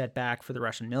major setback for the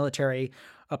Russian military.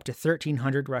 Up to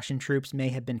 1,300 Russian troops may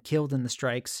have been killed in the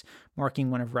strikes,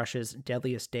 marking one of Russia's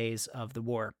deadliest days of the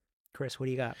war. Chris, what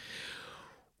do you got?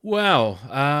 Well, what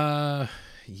have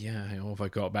I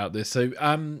got about this? So,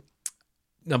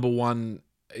 number one,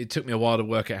 it took me a while to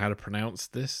work out how to pronounce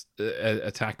this,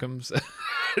 ATACMS.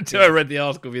 Until I read the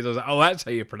article, because I was like, oh, that's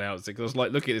how you pronounce it. Because I was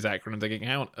like looking at this acronym thinking,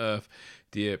 how on earth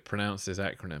do you pronounce this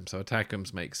acronym? So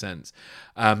ATACMS makes sense.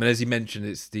 And as you mentioned,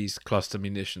 it's these cluster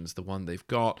munitions, the one they've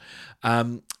got.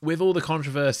 With all the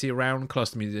controversy around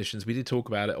cluster munitions, we did talk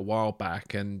about it a while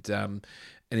back. And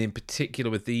in particular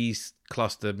with these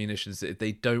cluster munitions, if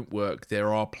they don't work,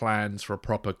 there are plans for a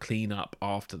proper cleanup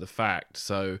after the fact.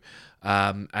 So,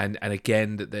 and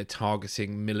again, that they're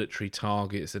targeting military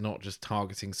targets. They're not just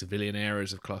targeting civilian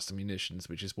areas of cluster munitions,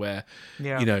 which is where,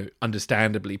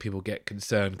 understandably people get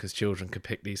concerned because children can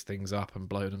pick these things up and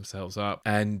blow themselves up.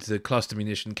 And the cluster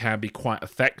munition can be quite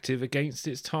effective against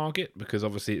its target because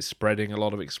obviously it's spreading a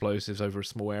lot of explosives over a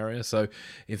small area. So,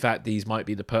 in fact, these might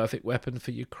be the perfect weapon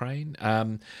for Ukraine.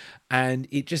 And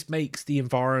it just makes the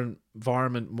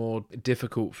environment more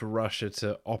difficult for Russia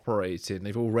to operate in.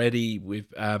 They've already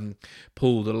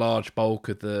pulled a large bulk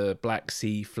of the Black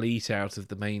Sea fleet out of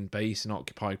the main base in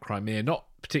occupied Crimea, not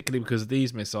particularly because of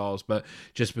these missiles, but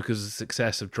just because of the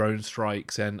success of drone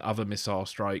strikes and other missile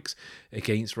strikes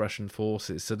against Russian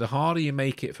forces. So the harder you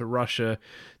make it for Russia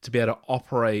to be able to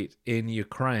operate in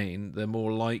Ukraine, the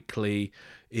more likely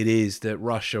it is that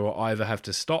Russia will either have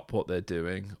to stop what they're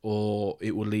doing or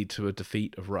it will lead to a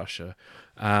defeat of Russia.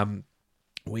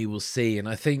 We will see. And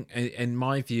I think, in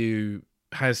my view,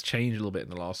 has changed a little bit in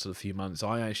the last sort of few months.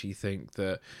 I actually think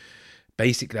that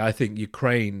basically, I think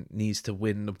Ukraine needs to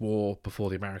win the war before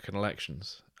the American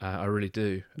elections. I really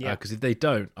do. Because if they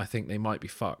don't, I think they might be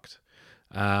fucked.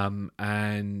 And,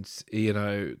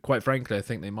 quite frankly, I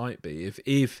think they might be.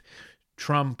 If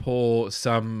Trump or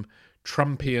some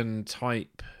Trumpian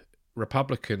type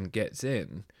Republican gets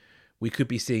in, we could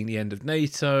be seeing the end of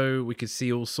NATO. We could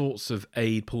see all sorts of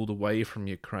aid pulled away from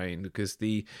Ukraine because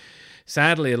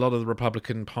sadly, a lot of the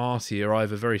Republican Party are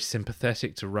either very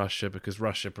sympathetic to Russia because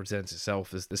Russia presents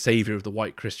itself as the savior of the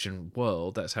white Christian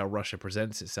world. That's how Russia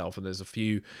presents itself. And there's a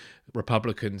few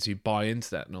Republicans who buy into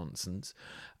that nonsense.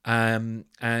 And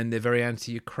they're very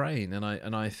anti-Ukraine.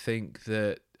 And I think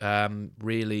that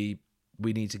really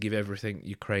we need to give everything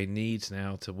Ukraine needs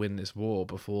now to win this war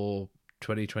before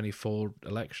 2024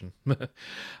 election.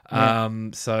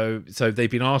 So they've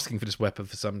been asking for this weapon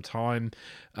for some time,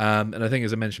 and I think,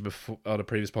 as I mentioned before on a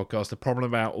previous podcast, the problem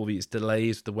about all these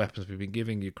delays with the weapons we've been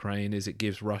giving Ukraine is it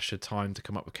gives Russia time to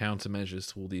come up with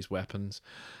countermeasures to all these weapons.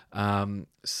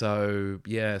 So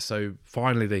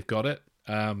finally they've got it.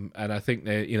 And I think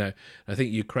I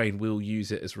think Ukraine will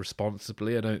use it as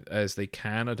responsibly as they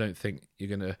can. I don't think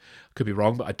could be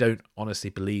wrong, but I don't honestly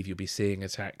believe you'll be seeing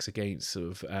attacks against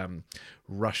sort of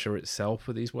Russia itself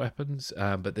with these weapons.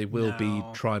 But they will be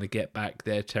trying to get back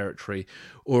their territory,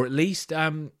 or at least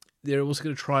they're also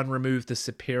going to try and remove the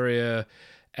superior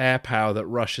air power that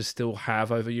Russia still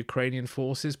have over Ukrainian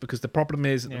forces, because the problem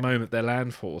is at the moment their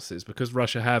land forces, because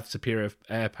Russia have superior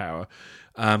air power,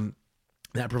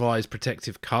 that provides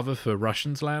protective cover for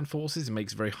Russians' land forces. It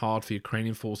makes it very hard for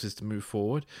Ukrainian forces to move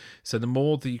forward. So the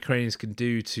more the Ukrainians can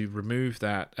do to remove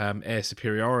that air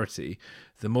superiority,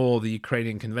 the more the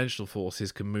Ukrainian conventional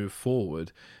forces can move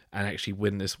forward and actually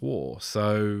win this war.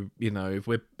 So,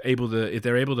 if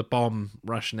they're able to bomb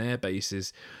Russian air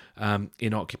bases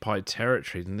in occupied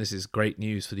territory, then this is great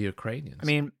news for the Ukrainians. I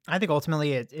mean, I think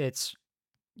ultimately it's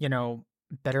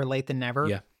better late than never.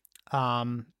 Yeah.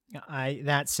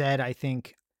 That said, I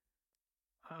think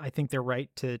they're right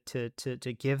to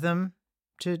give them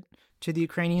to the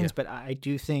Ukrainians, but I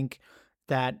do think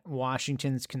that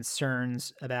Washington's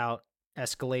concerns about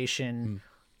escalation,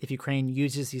 if Ukraine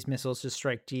uses these missiles to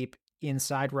strike deep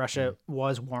inside Russia,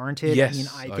 was warranted. Yes, I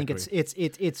mean, I think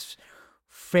it's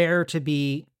fair to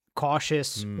be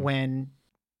cautious when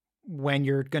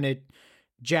you're going to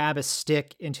jab a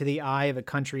stick into the eye of a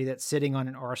country that's sitting on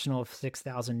an arsenal of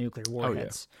 6,000 nuclear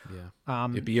warheads.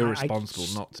 It'd be irresponsible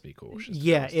not to be cautious.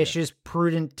 Yeah, it's just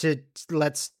prudent to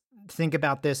let's think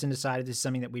about this and decide if this is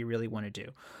something that we really want to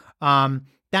do.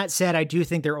 That said, I do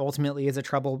think there ultimately is a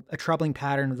troubling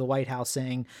pattern of the White House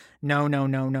saying no,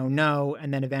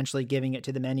 and then eventually giving it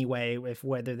to them anyway,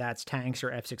 whether that's tanks or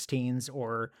F-16s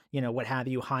or what have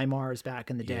you, HIMARS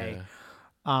back in the day.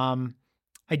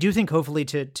 I do think, hopefully,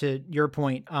 to your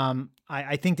point,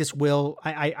 I think this will.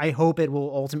 I hope it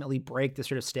will ultimately break the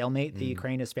sort of stalemate the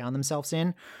Ukraine has found themselves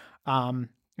in.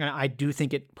 I do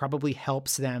think it probably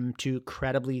helps them to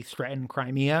credibly threaten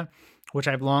Crimea, which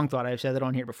I've long thought, I've said that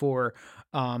on here before,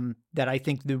 that I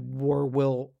think the war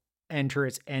will enter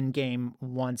its end game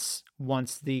once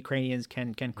the Ukrainians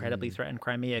can credibly threaten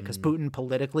Crimea, because Putin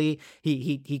politically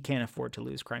he can't afford to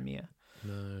lose Crimea.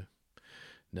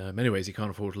 No, in many ways he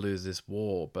can't afford to lose this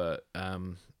war, but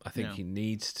I think he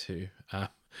needs to.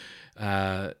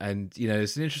 And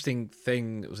it's an interesting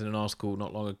thing. It was in an article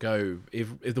not long ago.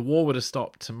 If the war were to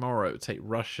stop tomorrow, it would take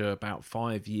Russia about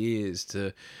 5 years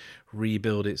to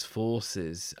rebuild its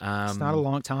forces. It's not a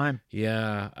long time.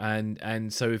 Yeah,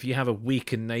 and so if you have a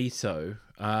weakened NATO,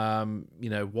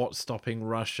 what's stopping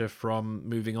Russia from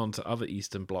moving on to other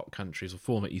Eastern Bloc countries or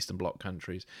former Eastern Bloc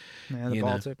countries? Yeah, the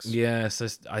Baltics. Yeah, so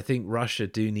I think Russia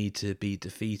do need to be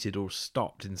defeated or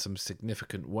stopped in some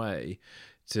significant way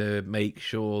to make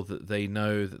sure that they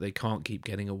know that they can't keep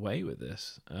getting away with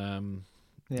this.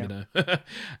 We're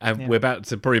about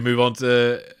to probably move on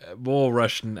to more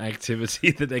Russian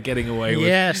activity that they're getting away with.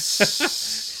 Yes.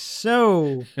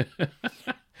 So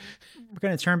we're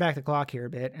going to turn back the clock here a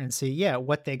bit and see,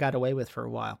 what they got away with for a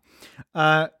while.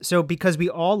 So because we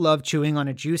all love chewing on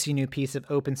a juicy new piece of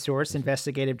open source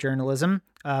investigative journalism,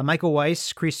 Michael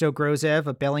Weiss, Christo Grozev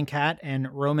of Bellingcat,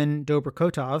 and Roman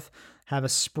Dobrokotov have a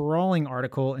sprawling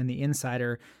article in The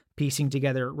Insider piecing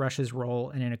together Russia's role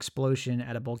in an explosion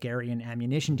at a Bulgarian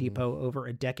ammunition depot over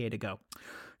a decade ago.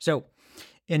 So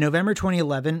in November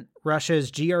 2011,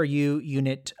 Russia's GRU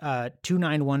Unit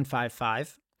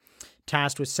 29155,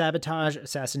 tasked with sabotage,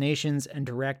 assassinations, and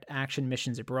direct action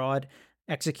missions abroad,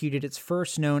 executed its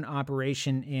first known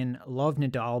operation in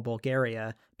Lovnedal,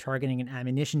 Bulgaria, targeting an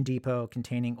ammunition depot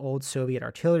containing old Soviet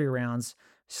artillery rounds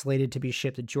slated to be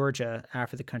shipped to Georgia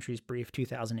after the country's brief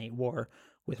 2008 war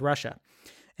with Russia.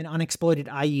 An unexploded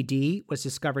IED was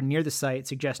discovered near the site,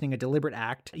 suggesting a deliberate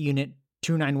act. Unit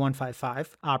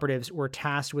 29155, operatives were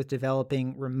tasked with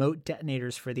developing remote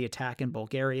detonators for the attack in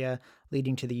Bulgaria,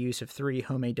 leading to the use of 3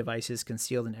 homemade devices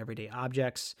concealed in everyday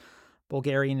objects.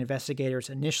 Bulgarian investigators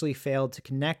initially failed to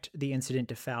connect the incident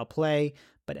to foul play,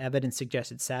 but evidence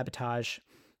suggested sabotage.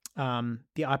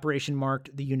 The operation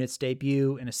marked the unit's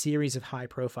debut in a series of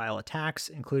high-profile attacks,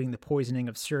 including the poisoning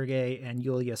of Sergei and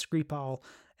Yulia Skripal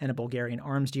and a Bulgarian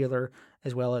arms dealer,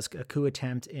 as well as a coup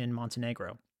attempt in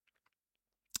Montenegro.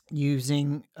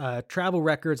 Using travel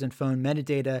records and phone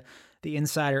metadata, the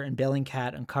Insider and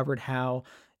Bellingcat uncovered how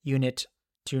Unit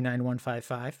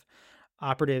 29155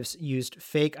 operatives used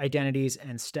fake identities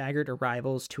and staggered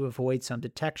arrivals to avoid some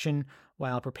detection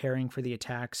while preparing for the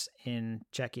attacks in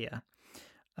Czechia.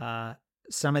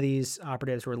 Some of these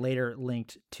operatives were later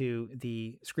linked to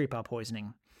the Skripal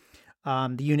poisoning.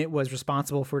 The unit was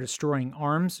responsible for destroying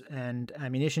arms and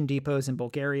ammunition depots in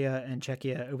Bulgaria and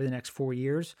Czechia over the next 4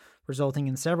 years, resulting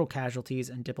in several casualties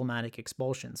and diplomatic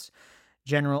expulsions.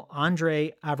 General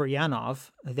Andrei Averyanov,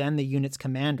 then the unit's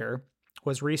commander,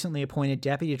 was recently appointed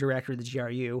deputy director of the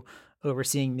GRU,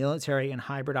 overseeing military and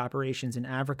hybrid operations in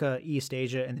Africa, East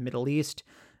Asia, and the Middle East,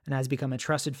 and has become a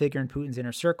trusted figure in Putin's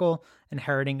inner circle,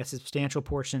 inheriting a substantial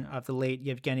portion of the late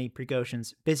Yevgeny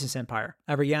Prigozhin's business empire.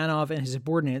 Averyanov and his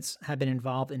subordinates have been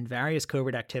involved in various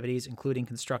covert activities, including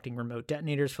constructing remote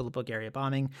detonators for the Bulgaria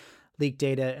bombing. Leaked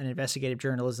data and investigative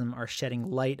journalism are shedding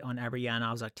light on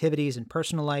Averyanov's activities and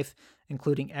personal life,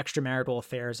 including extramarital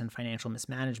affairs and financial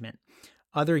mismanagement.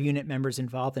 Other unit members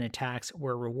involved in attacks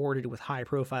were rewarded with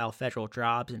high-profile federal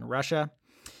jobs in Russia.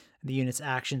 The unit's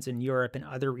actions in Europe and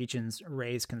other regions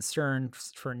raise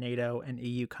concerns for NATO and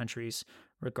EU countries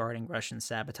regarding Russian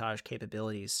sabotage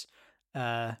capabilities.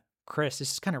 Chris,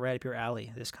 this is kind of right up your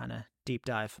alley, this kind of deep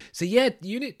dive. So yeah,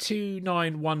 Unit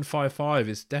 29155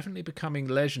 is definitely becoming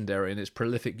legendary in its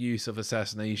prolific use of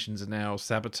assassinations and now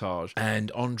sabotage.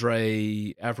 And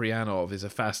Andrei Averyanov is a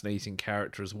fascinating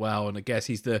character as well. And I guess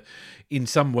he's in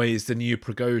some ways, the new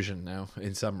Prigozhin now,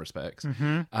 in some respects.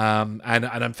 Mm-hmm. And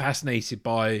I'm fascinated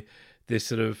by this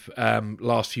sort of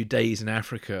last few days in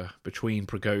Africa between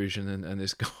Prigozhin and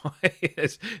this guy.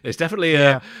 There's definitely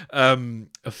a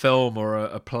film or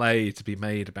a play to be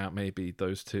made about maybe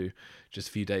those two just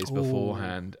a few days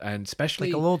beforehand, and especially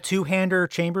like a little two-hander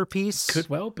chamber piece. Could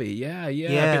well be, yeah,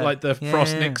 a bit like the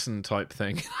Frost Nixon type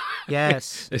thing.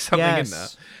 Yes, there's something in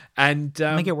that. And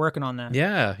I think you're working on that.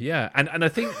 Yeah. And I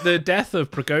think the death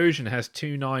of Prigozhin has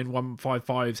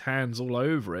 29155's hands all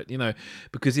over it,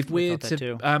 because if we're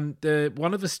to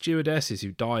one of the stewardesses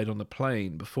who died on the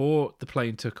plane, before the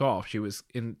plane took off, she was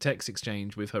in text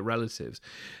exchange with her relatives,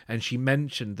 and she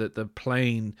mentioned that the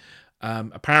plane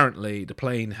apparently the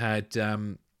plane had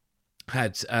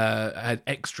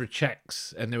extra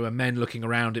checks, and there were men looking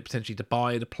around it potentially to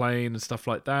buy the plane and stuff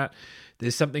like that.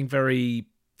 There's something very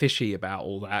fishy about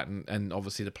all that, and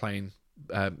obviously the plane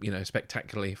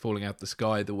spectacularly falling out of the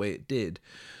sky the way it did,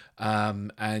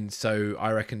 and so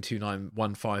I reckon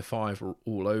 29155 are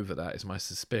all over that is my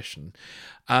suspicion.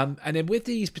 And then with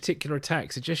these particular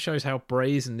attacks, it just shows how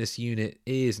brazen this unit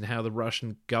is and how the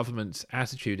Russian government's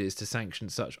attitude is to sanction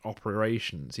such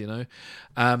operations.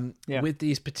 With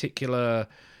these particular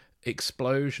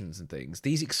explosions and things,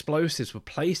 these explosives were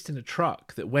placed in a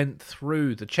truck that went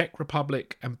through the Czech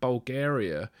Republic and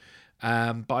Bulgaria,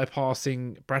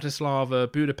 bypassing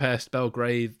Bratislava, Budapest,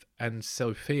 Belgrade, and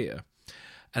Sofia.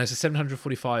 And it's a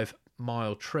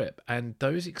 745-mile trip. And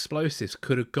those explosives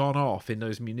could have gone off in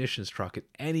those munitions truck at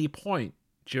any point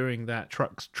during that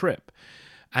truck's trip.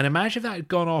 And imagine if that had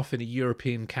gone off in a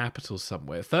European capital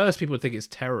somewhere. First, people would think it's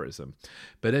terrorism.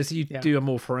 But as you do a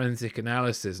more forensic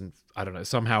analysis and, I don't know,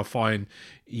 somehow find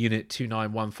Unit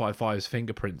 29155's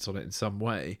fingerprints on it in some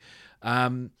way,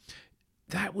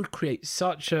 that would create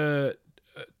such the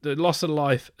loss of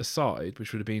life aside,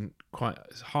 which would have been quite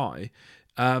high,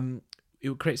 it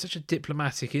would create such a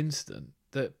diplomatic incident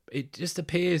that it just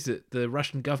appears that the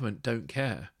Russian government don't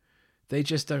care. They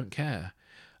just don't care.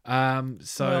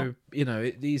 These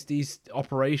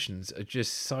operations are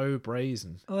just so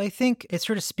brazen. Well, I think it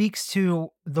sort of speaks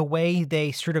to the way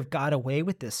they sort of got away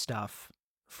with this stuff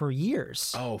for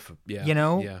years.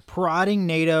 Prodding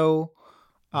NATO,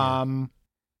 a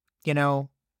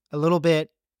little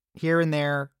bit here and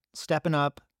there, stepping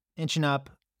up, inching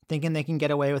up, thinking they can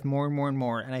get away with more and more and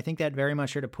more. And I think that very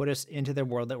much sort of put us into the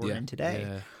world that we're in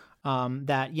today.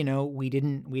 That we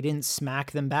didn't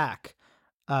smack them back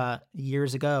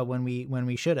years ago when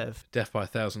we should have. Death by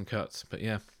 1,000 cuts, but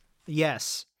yeah.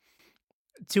 Yes.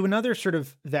 To another sort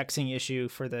of vexing issue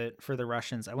for the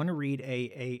Russians, I want to read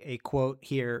a quote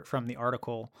here from the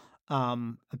article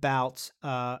about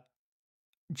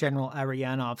General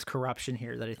Averyanov's corruption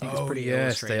here that I think is pretty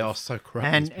illustrative. They are so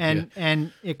corrupt.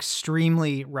 And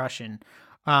extremely Russian.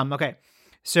 Okay.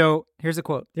 So here's a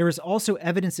quote. There is also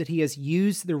evidence that he has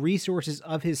used the resources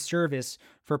of his service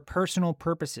for personal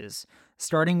purposes,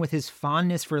 starting with his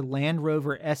fondness for Land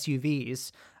Rover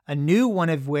SUVs, a new one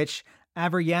of which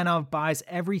Averyanov buys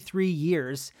every 3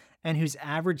 years and whose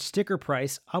average sticker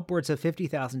price, upwards of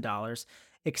 $50,000,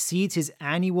 exceeds his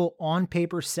annual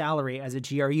on-paper salary as a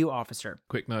GRU officer.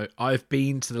 Quick note, I've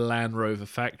been to the Land Rover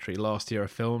factory last year. I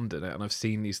filmed in it, and I've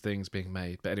seen these things being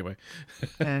made. But anyway.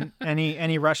 And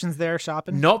any Russians there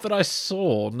shopping? Not that I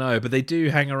saw, no, but they do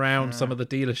hang around some of the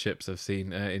dealerships I've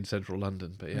seen in central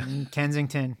London. But yeah.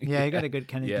 Kensington. Yeah, you got a good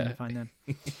Kensington to find them.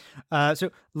 So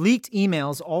leaked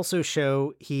emails also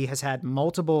show he has had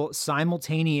multiple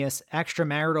simultaneous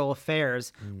extramarital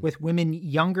affairs with women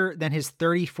younger than his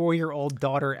 34-year-old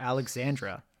daughter,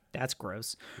 Alexandra. That's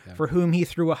gross. Yeah. For whom he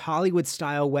threw a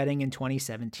Hollywood-style wedding in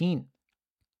 2017.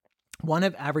 One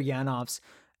of Averyanov's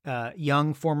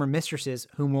young former mistresses,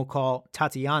 whom we'll call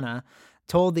Tatiana,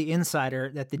 told The Insider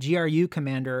that the GRU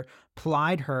commander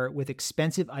plied her with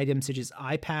expensive items such as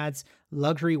iPads,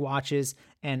 luxury watches,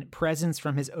 and presents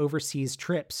from his overseas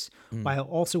trips, while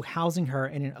also housing her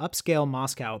in an upscale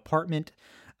Moscow apartment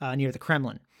near the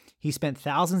Kremlin. He spent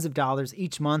thousands of dollars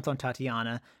each month on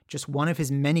Tatiana, just one of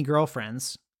his many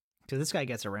girlfriends. So this guy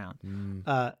gets around.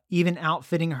 Even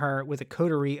outfitting her with a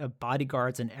coterie of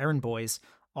bodyguards and errand boys,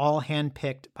 all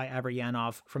handpicked by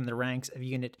Averyanov from the ranks of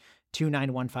Unit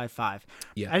 29155.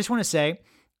 Yeah. I just want to say,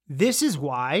 this is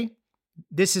why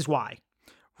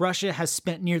Russia has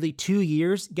spent nearly 2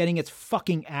 years getting its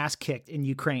fucking ass kicked in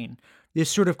Ukraine. This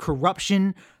sort of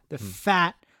corruption, the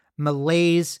fat,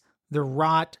 malaise, the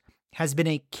rot has been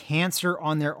a cancer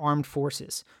on their armed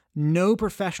forces. No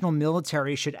professional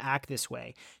military should act this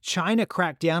way. China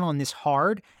cracked down on this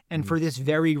hard, and for this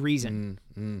very reason.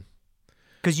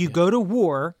 Because you go to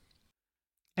war,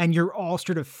 and you're all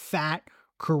sort of fat,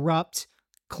 corrupt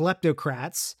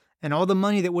kleptocrats, and all the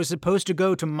money that was supposed to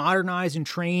go to modernize and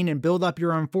train and build up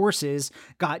your armed forces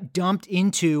got dumped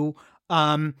into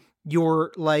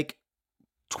your,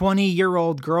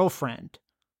 20-year-old girlfriend.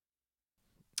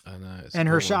 I know, and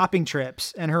her shopping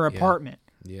trips and her apartment.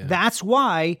 Yeah. That's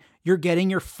why you're getting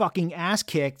your fucking ass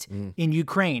kicked in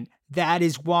Ukraine. That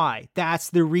is why. That's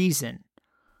the reason.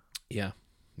 Yeah.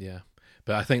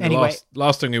 But I think the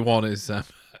last thing we want is a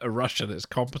Russia that's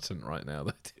competent right now.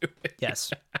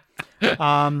 Yes.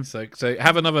 So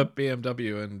have another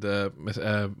BMW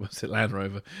and what's it, Land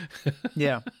Rover.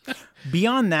 Yeah.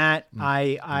 Beyond that,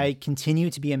 I continue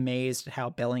to be amazed at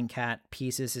how Bellingcat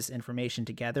pieces this information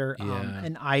together.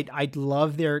 And I'd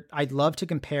love to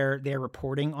compare their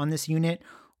reporting on this unit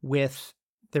with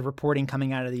the reporting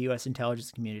coming out of the U.S.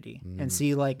 intelligence community and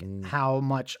see how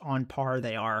much on par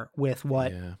they are with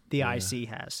what the IC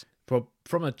has.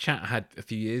 From a chat I had a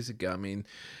few years ago, I mean,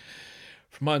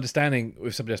 from my understanding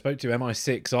with somebody I spoke to,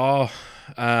 MI6 are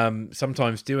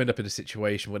sometimes do end up in a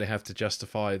situation where they have to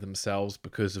justify themselves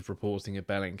because of reporting a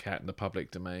Bellingcat in the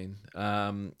public domain.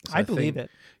 I believe it.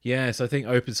 Yeah, so I think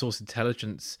open source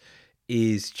intelligence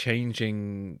is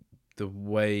changing the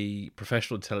way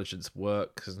professional intelligence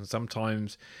works, and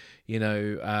sometimes,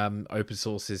 open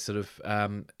source is sort of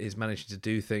is managing to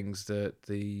do things that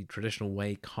the traditional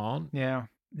way can't. Yeah,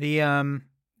 the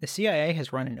CIA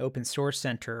has run an open source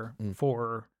center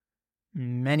for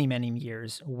many, many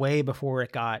years, way before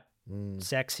it got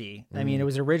sexy. I mean, it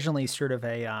was originally sort of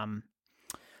a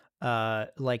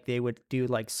they would do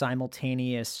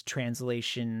simultaneous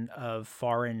translation of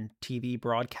foreign TV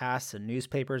broadcasts and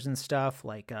newspapers and stuff,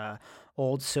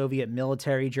 old Soviet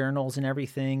military journals and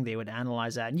everything. They would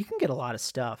analyze that, and you can get a lot of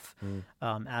stuff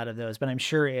out of those. But I'm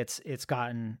sure it's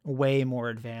gotten way more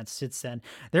advanced since then.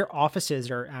 Their offices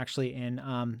are actually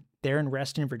they're in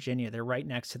Reston, Virginia. They're right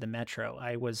next to the metro.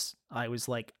 I was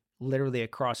literally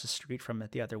across the street from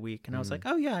it the other week, and I was like,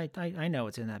 oh yeah, I know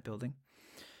it's in that building.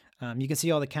 You can see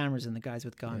all the cameras and the guys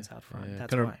with guns out front. Yeah.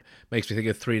 That's why. Makes me think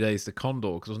of 3 Days to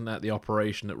Condor, because wasn't that the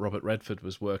operation that Robert Redford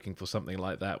was working for, something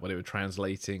like that, where they were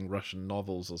translating Russian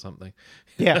novels or something?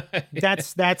 Yeah,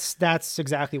 that's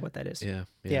exactly what that is. Yeah,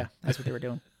 that's what they were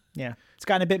doing. Yeah, it's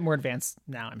gotten a bit more advanced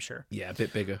now, I'm sure. Yeah, a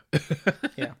bit bigger.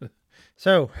 Yeah.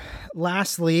 So,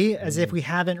 lastly, as if we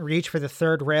haven't reached for the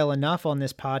third rail enough on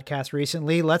this podcast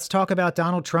recently, let's talk about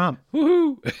Donald Trump.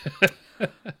 Woohoo!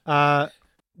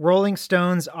 Rolling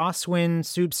Stone's Oswin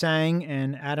Subsang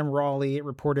and Adam Rawley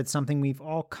reported something we've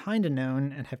all kind of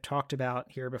known and have talked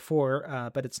about here before,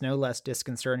 but it's no less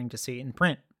disconcerting to see in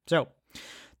print. So,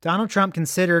 Donald Trump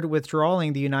considered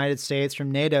withdrawing the United States from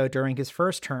NATO during his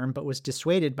first term, but was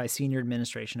dissuaded by senior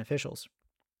administration officials.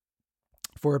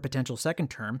 For a potential second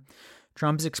term,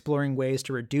 Trump is exploring ways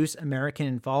to reduce American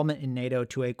involvement in NATO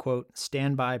to a, quote,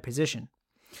 standby position.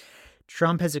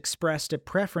 Trump has expressed a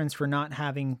preference for not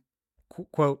having,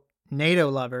 quote, NATO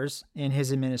lovers in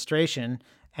his administration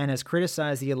and has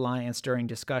criticized the alliance during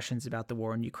discussions about the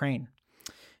war in Ukraine.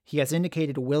 He has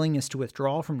indicated a willingness to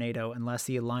withdraw from NATO unless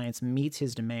the alliance meets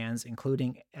his demands,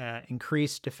 including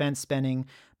increased defense spending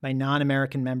by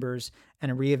non-American members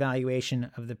and a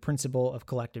reevaluation of the principle of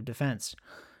collective defense.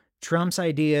 Trump's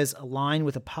ideas align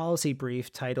with a policy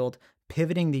brief titled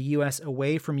Pivoting the U.S.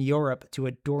 Away from Europe to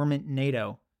a Dormant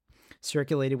NATO,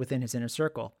 circulated within his inner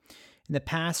circle. In the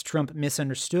past, Trump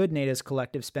misunderstood NATO's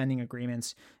collective spending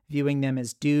agreements, viewing them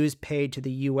as dues paid to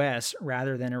the U.S.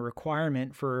 rather than a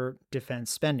requirement for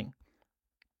defense spending.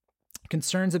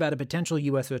 Concerns about a potential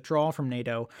U.S. withdrawal from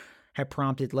NATO have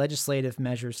prompted legislative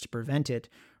measures to prevent it,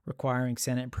 requiring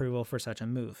Senate approval for such a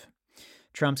move.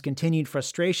 Trump's continued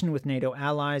frustration with NATO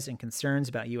allies and concerns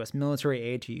about U.S. military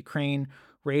aid to Ukraine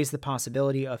raised the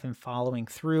possibility of him following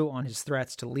through on his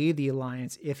threats to leave the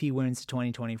alliance if he wins the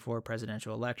 2024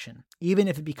 presidential election. Even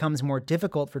if it becomes more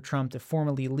difficult for Trump to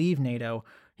formally leave NATO,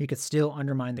 he could still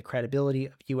undermine the credibility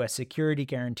of U.S. security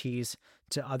guarantees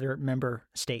to other member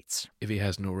states. If he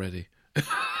hasn't already.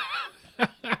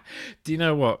 Do you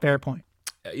know what? Fair point.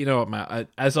 You know what, Matt?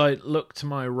 As I look to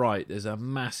my right, there's a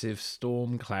massive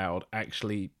storm cloud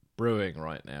actually brewing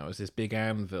right now. It's this big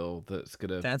anvil that's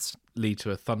going to lead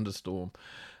to a thunderstorm,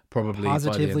 probably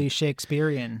positively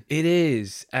Shakespearean. It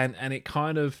is, and it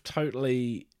kind of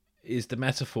totally is the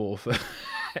metaphor for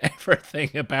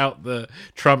everything about the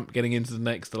Trump getting into the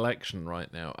next election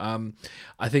right now.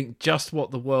 I think just what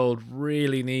the world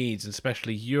really needs,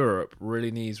 especially Europe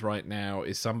really needs right now,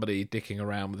 is somebody dicking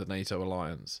around with the NATO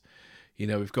alliance. You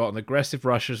know, we've got an aggressive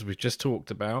Russia, as we've just talked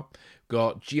about. We've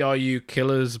got GRU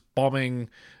killers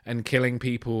bombing and killing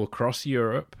people across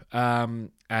Europe. And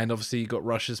obviously you've got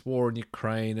Russia's war in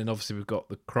Ukraine. And obviously we've got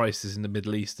the crisis in the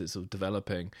Middle East that's sort of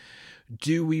developing.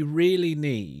 Do we really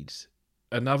need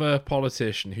another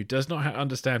politician who does not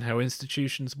understand how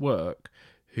institutions work,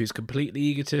 who's completely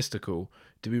egotistical?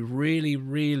 Do we really,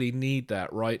 really need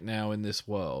that right now in this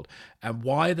world? And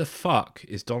why the fuck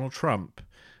is Donald Trump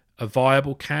a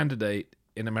viable candidate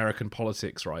in American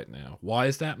politics right now? Why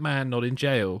is that man not in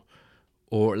jail,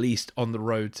 or at least on the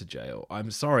road to jail?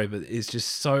 I'm sorry, but it's just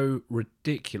so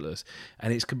ridiculous,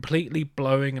 and it's completely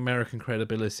blowing American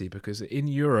credibility, because in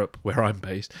Europe, where I'm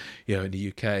based, you know, in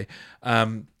the UK,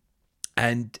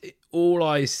 and all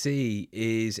I see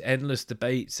is endless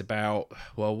debates about,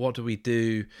 well, what do we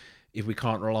do if we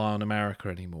can't rely on America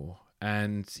anymore?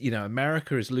 And, you know,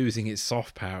 America is losing its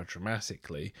soft power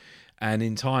dramatically. And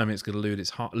in time, it's going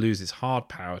to lose its hard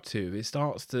power too. If it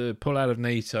starts to pull out of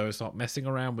NATO and start messing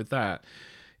around with that,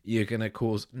 you're going to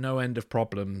cause no end of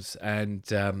problems. And,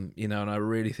 you know, and I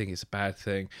really think it's a bad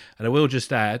thing. And I will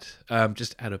just add,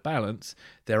 just out of balance,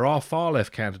 there are far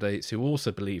left candidates who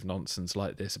also believe nonsense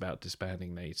like this about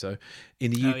disbanding NATO.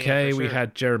 In the UK, we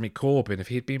had Jeremy Corbyn. If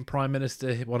he'd been Prime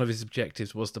Minister, one of his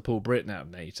objectives was to pull Britain out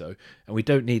of NATO. And we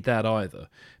don't need that either.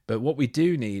 But what we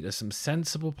do need are some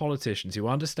sensible politicians who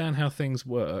understand how things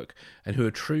work and who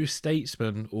are true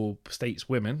statesmen or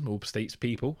stateswomen or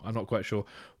statespeople. I'm not quite sure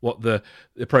what the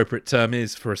appropriate term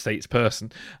is for a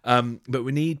statesperson. But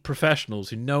we need professionals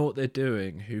who know what they're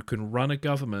doing, who can run a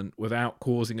government without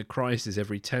causing a crisis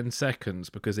every 10 seconds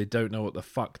because they don't know what the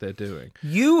fuck they're doing.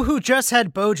 You who just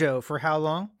had Bojo for how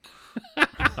long?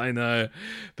 I know,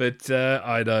 but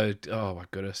I know. Oh my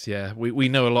goodness, yeah. We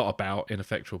know a lot about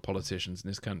ineffectual politicians in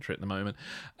this country at the moment,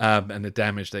 and the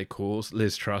damage they cause.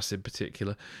 Liz Truss, in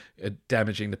particular,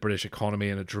 damaging the British economy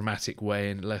in a dramatic way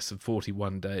in less than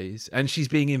 41 days. And she's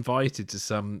being invited to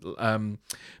some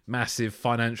massive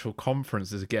financial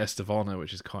conference as a guest of honor,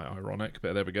 which is quite ironic.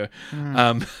 But there we go.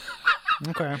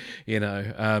 Okay. You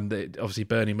know, obviously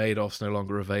Bernie Madoff's no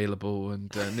longer available, and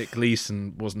Nick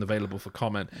Gleason wasn't available for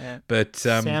comment. Yeah. But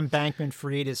Sam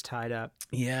Bankman-Fried is tied up.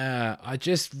 Yeah, I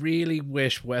just really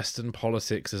wish Western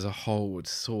politics as a whole would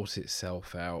sort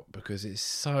itself out, because it's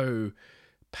so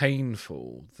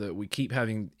painful that we keep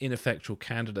having ineffectual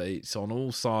candidates on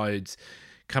all sides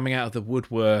coming out of the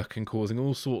woodwork and causing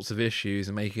all sorts of issues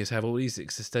and making us have all these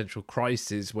existential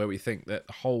crises where we think that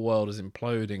the whole world is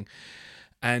imploding.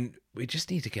 And we just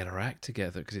need to get our act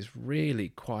together, because it's really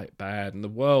quite bad. And the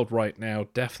world right now,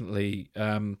 definitely,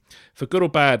 for good or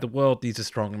bad, the world needs a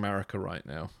strong America right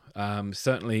now.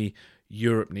 Certainly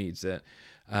Europe needs it.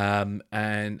 And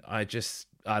I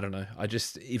don't know.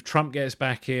 If Trump gets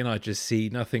back in, I just see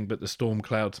nothing but the storm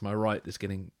cloud to my right that's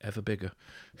getting ever bigger.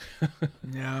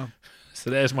 Yeah.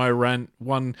 So there's my rant.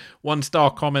 One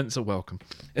star comments are welcome.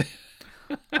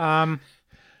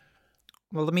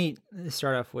 Well, let me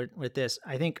start off with this.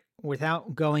 I think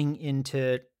without going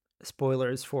into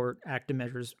spoilers for Active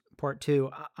Measures Part 2,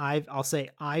 I'll say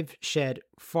I've shed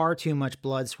far too much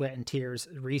blood, sweat, and tears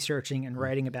researching and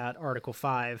writing about Article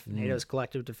 5, NATO's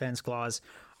Collective Defense Clause,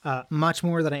 much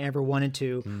more than I ever wanted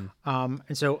to.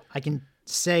 And so I can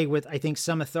say with, I think,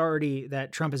 some authority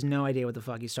that Trump has no idea what the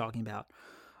fuck he's talking about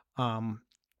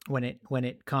when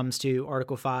it comes to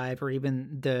Article 5 or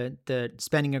even the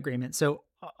spending agreement. So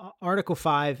Article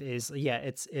 5 is,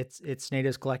 it's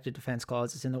NATO's Collective Defense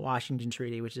Clause. It's in the Washington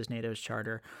Treaty, which is NATO's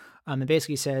charter. It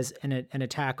basically says an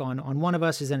attack on one of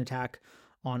us is an attack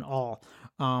on all.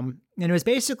 And it was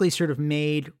basically sort of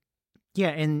made,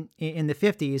 in the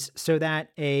 50s, so that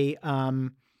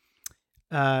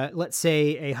let's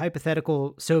say a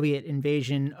hypothetical Soviet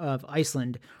invasion of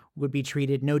Iceland would be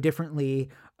treated no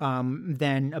differently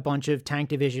than a bunch of tank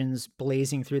divisions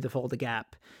blazing through the Fulda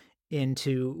Gap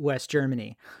into West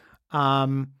Germany.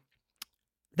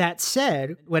 That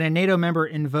said, when a NATO member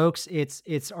invokes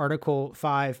its Article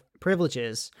 5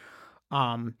 privileges,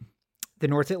 the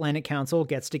North Atlantic Council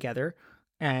gets together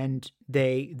and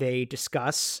they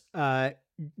discuss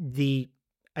the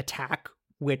attack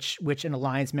which an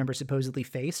alliance member supposedly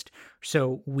faced.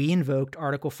 So we invoked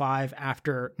Article 5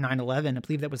 after 9/11. I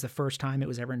believe that was the first time it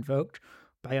was ever invoked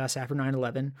by us after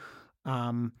 9/11.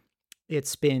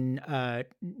 It's been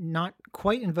not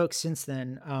quite invoked since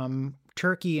then.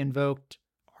 Turkey invoked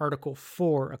Article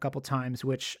 4 a couple times,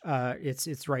 which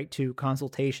its right to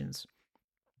consultations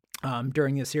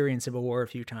during the Syrian civil war a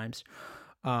few times.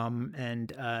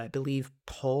 And I believe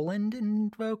Poland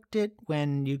invoked it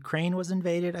when Ukraine was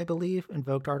invaded,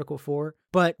 invoked Article 4.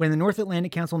 But when the North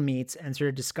Atlantic Council meets and sort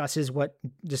of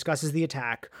discusses the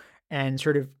attack and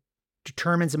sort of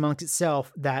determines amongst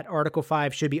itself that Article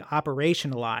 5 should be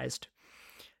operationalized,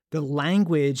 the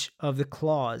language of the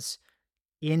clause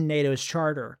in NATO's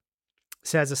charter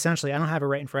says essentially, I don't have it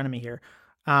right in front of me here,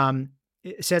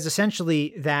 it says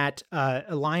essentially that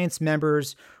alliance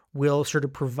members will sort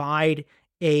of provide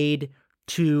aid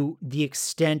to the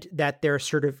extent that they're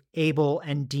sort of able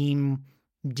and deem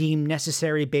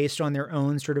necessary based on their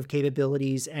own sort of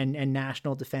capabilities and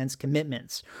national defense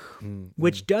commitments,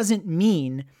 which doesn't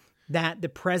mean that the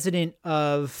president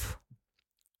of,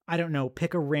 I don't know,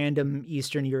 pick a random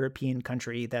Eastern European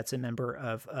country that's a member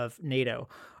of NATO,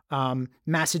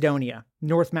 Macedonia,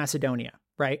 North Macedonia,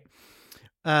 right?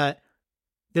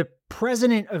 The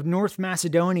president of North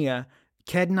Macedonia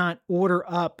cannot order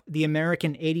up the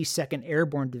American 82nd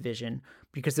Airborne Division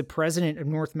because the president of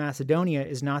North Macedonia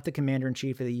is not the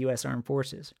commander-in-chief of the U.S. Armed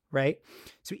Forces, right?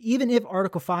 So even if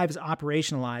Article 5 is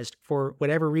operationalized for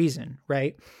whatever reason,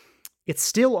 right, it's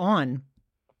still on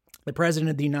the president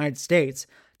of the United States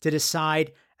to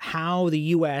decide how the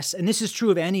U.S., and this is true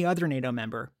of any other NATO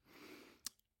member,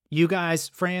 you guys,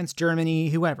 France, Germany,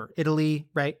 whoever, Italy,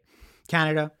 right,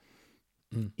 Canada,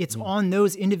 it's on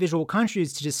those individual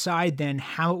countries to decide then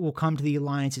how it will come to the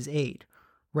alliance's aid,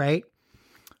 right?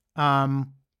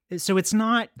 So it's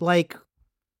not like,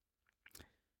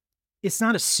 it's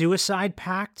not a suicide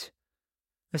pact.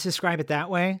 Let's describe it that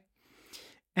way.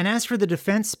 And as for the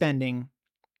defense spending,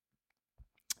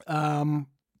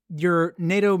 your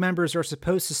NATO members are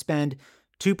supposed to spend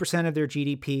 2% of their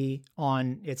GDP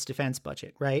on its defense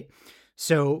budget, right?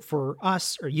 So for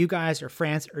us or you guys or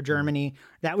France or Germany,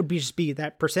 that would be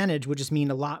that percentage would just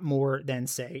mean a lot more than,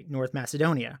 say, North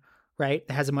Macedonia, right?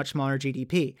 That has a much smaller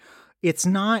GDP. It's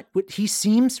not what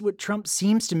Trump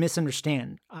seems to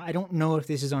misunderstand. I don't know if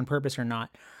this is on purpose or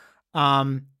not.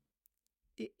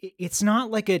 It's not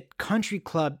like a country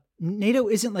club. NATO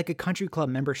isn't like a country club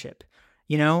membership.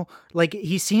 You know, like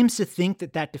he seems to think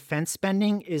that defense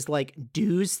spending is like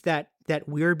dues that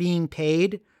we're being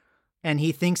paid, and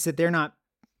he thinks that they're not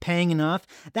paying enough.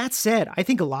 That said, I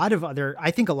think a lot of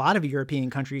European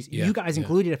countries, you guys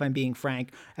included, if I'm being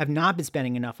frank, have not been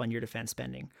spending enough on your defense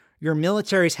spending. Your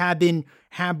militaries have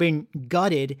been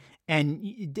gutted, and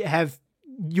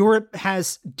Europe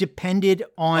has depended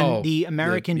on the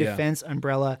American defense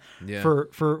umbrella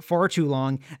for far too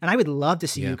long. And I would love to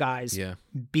see you guys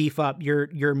beef up your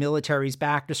militaries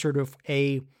back to sort of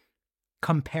a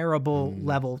comparable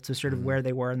level to sort of where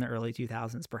they were in the early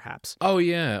 2000s, perhaps. Oh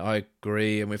yeah, I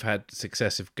agree. And we've had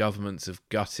successive governments have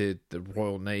gutted the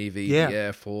Royal Navy, the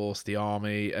Air Force, the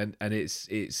Army, and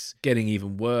it's getting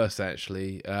even worse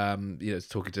actually.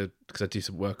 Because I do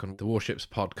some work on the Warships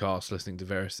podcast, listening to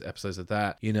various episodes of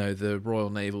that. You know, the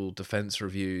Royal Naval Defence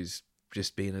Reviews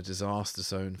just been a disaster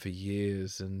zone for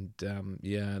years, and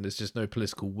there's just no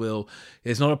political will.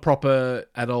 There's not a proper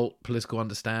adult political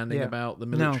understanding about the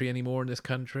military anymore in this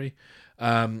country.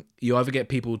 You either get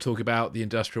people who talk about the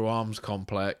industrial arms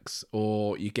complex,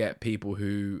 or you get people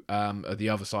who are the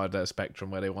other side of that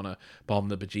spectrum, where they want to bomb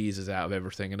the bejesus out of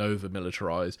everything and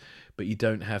over-militarize. But you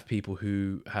don't have people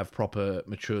who have proper,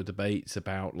 mature debates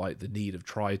about like the need of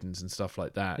tridents and stuff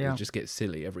like that. It just gets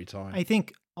silly every time. I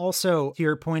think also to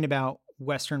your point about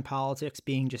Western politics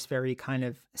being just very kind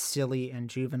of silly and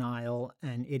juvenile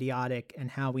and idiotic,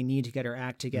 and how we need to get our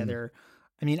act together.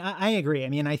 I mean, I agree. I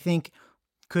mean, I think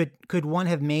could one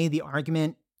have made the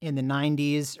argument in the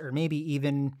 90s, or maybe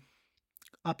even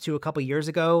up to a couple years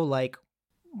ago, like,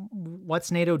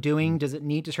 what's NATO doing? Does it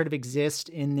need to sort of exist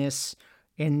in this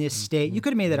state? You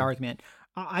could have made that argument.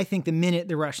 I think the minute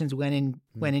the Russians went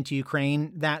into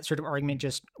Ukraine, that sort of argument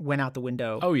just went out the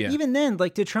window. Oh, yeah. Even then,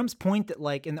 like, to Trump's point that,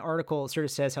 like, in the article, it sort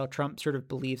of says how Trump sort of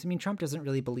believes. I mean, Trump doesn't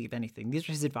really believe anything. These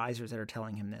are his advisors that are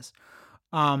telling him this.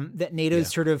 That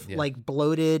NATO's sort of like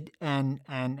bloated and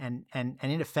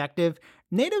ineffective.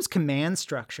 NATO's command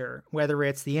structure, whether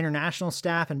it's the international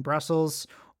staff in Brussels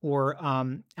or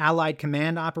allied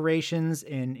command operations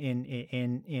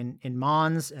in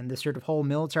Mons, and this sort of whole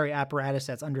military apparatus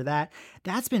that's under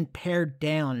that's been pared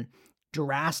down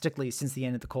drastically since the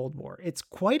end of the Cold War. It's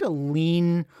quite a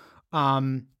lean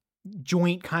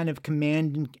joint kind of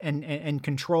command and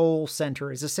control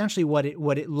center is essentially what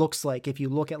it looks like if you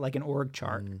look at like an org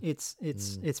chart.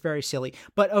 It's very silly.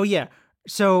 But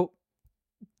so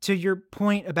to your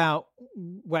point about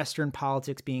Western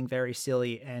politics being very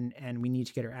silly and we need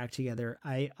to get our act together,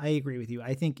 I agree with you.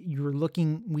 I think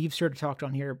we've sort of talked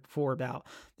on here before about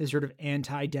this sort of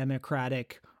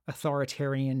anti-democratic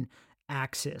authoritarian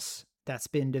axis that's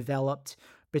been developed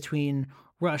between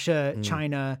Russia,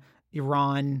 China,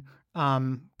 Iran,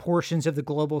 portions of the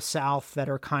global South that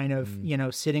are kind of,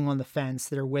 sitting on the fence,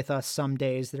 that are with us some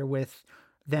days, that are with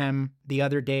them the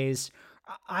other days.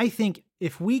 I think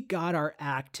if we got our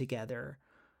act together,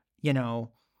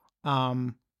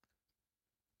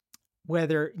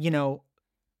 whether,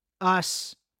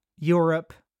 us,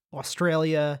 Europe,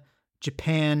 Australia,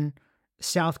 Japan,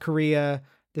 South Korea,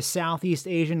 the Southeast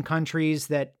Asian countries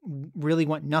that really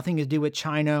want nothing to do with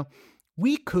China,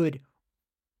 we could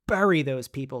bury those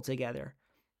people together.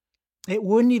 It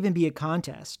wouldn't even be a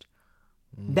contest.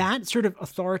 That sort of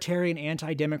authoritarian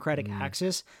anti-democratic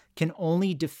axis can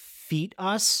only defeat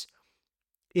us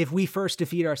if we first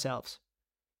defeat ourselves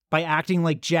by acting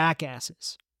like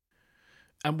jackasses.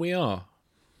 And we are.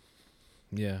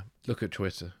 Yeah. Look at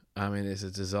Twitter. I mean, it's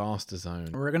a disaster zone.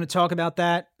 We're going to talk about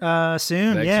that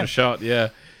soon. Extra shot. Yeah.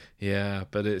 Yeah.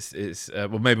 But it's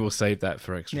well, maybe we'll save that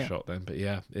for extra shot then. But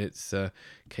yeah, it's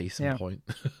case in point.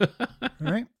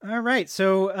 All right.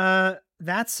 So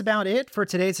that's about it for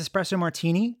today's Espresso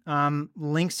Martini.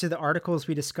 Links to the articles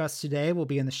we discussed today will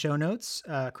be in the show notes.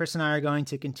 Chris and I are going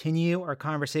to continue our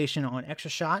conversation on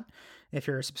Extra Shot. If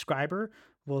you're a subscriber,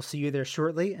 we'll see you there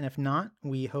shortly. And if not,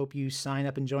 we hope you sign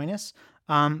up and join us.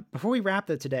 Before we wrap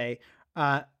though today,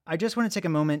 I just want to take a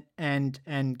moment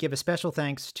and give a special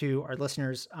thanks to our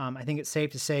listeners. I think it's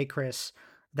safe to say, Chris,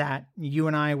 that you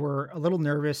and I were a little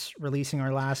nervous releasing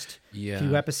our last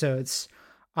few episodes.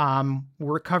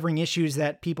 We're covering issues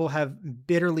that people have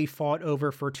bitterly fought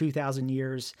over for 2,000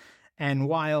 years. And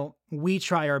while we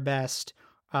try our best,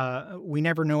 we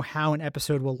never know how an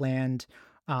episode will land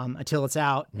until it's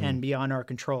out and beyond our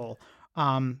control.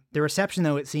 The reception,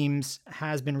 though, it seems,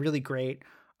 has been really great.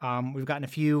 We've gotten a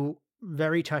few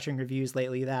very touching reviews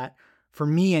lately that, for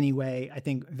me anyway, I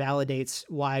think validates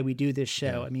why we do this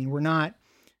show. I mean, we're not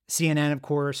CNN, of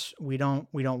course. We don't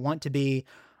want to be.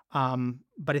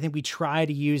 But I think we try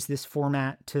to use this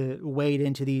format to wade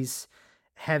into these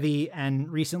heavy and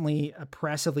recently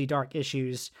oppressively dark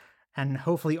issues and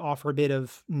hopefully offer a bit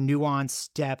of nuance,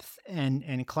 depth,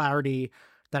 and clarity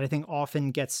that I think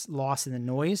often gets lost in the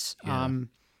noise.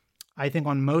 I think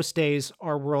on most days,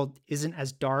 our world isn't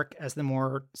as dark as the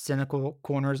more cynical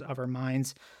corners of our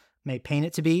minds may paint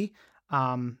it to be.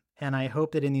 And I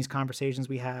hope that in these conversations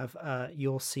we have,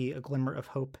 you'll see a glimmer of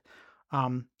hope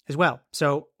as well.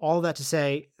 So all that to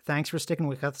say, thanks for sticking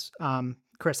with us.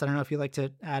 Chris, I don't know if you'd like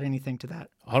to add anything to that.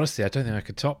 Honestly, I don't think I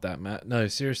could top that, Matt. No,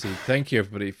 seriously. Thank you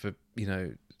everybody for,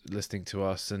 listening to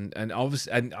us. And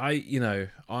obviously, and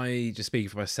I just speaking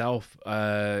for myself,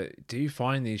 do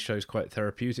find these shows quite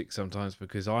therapeutic sometimes,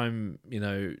 because I'm,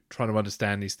 trying to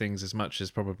understand these things as much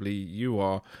as probably you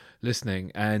are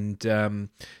listening. And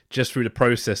just through the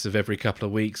process of every couple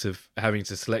of weeks of having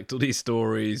to select all these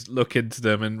stories, look into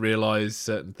them and realize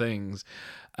certain things,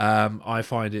 I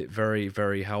find it very,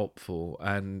 very helpful,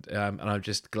 and I'm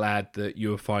just glad that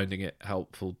you're finding it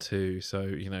helpful too.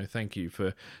 So thank you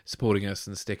for supporting us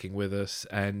and sticking with us,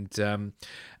 and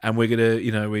we're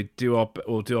gonna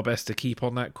we'll do our best to keep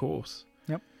on that course.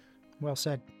 Yep, well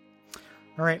said.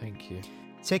 All right, thank you.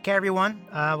 Take care, everyone.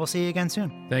 We'll see you again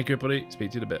soon. Thank you, everybody.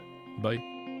 Speak to you in a bit. Bye.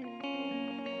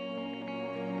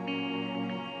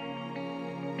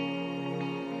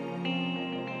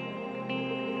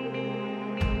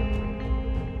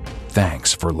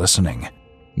 Thanks for listening.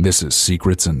 This is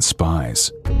Secrets and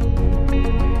Spies.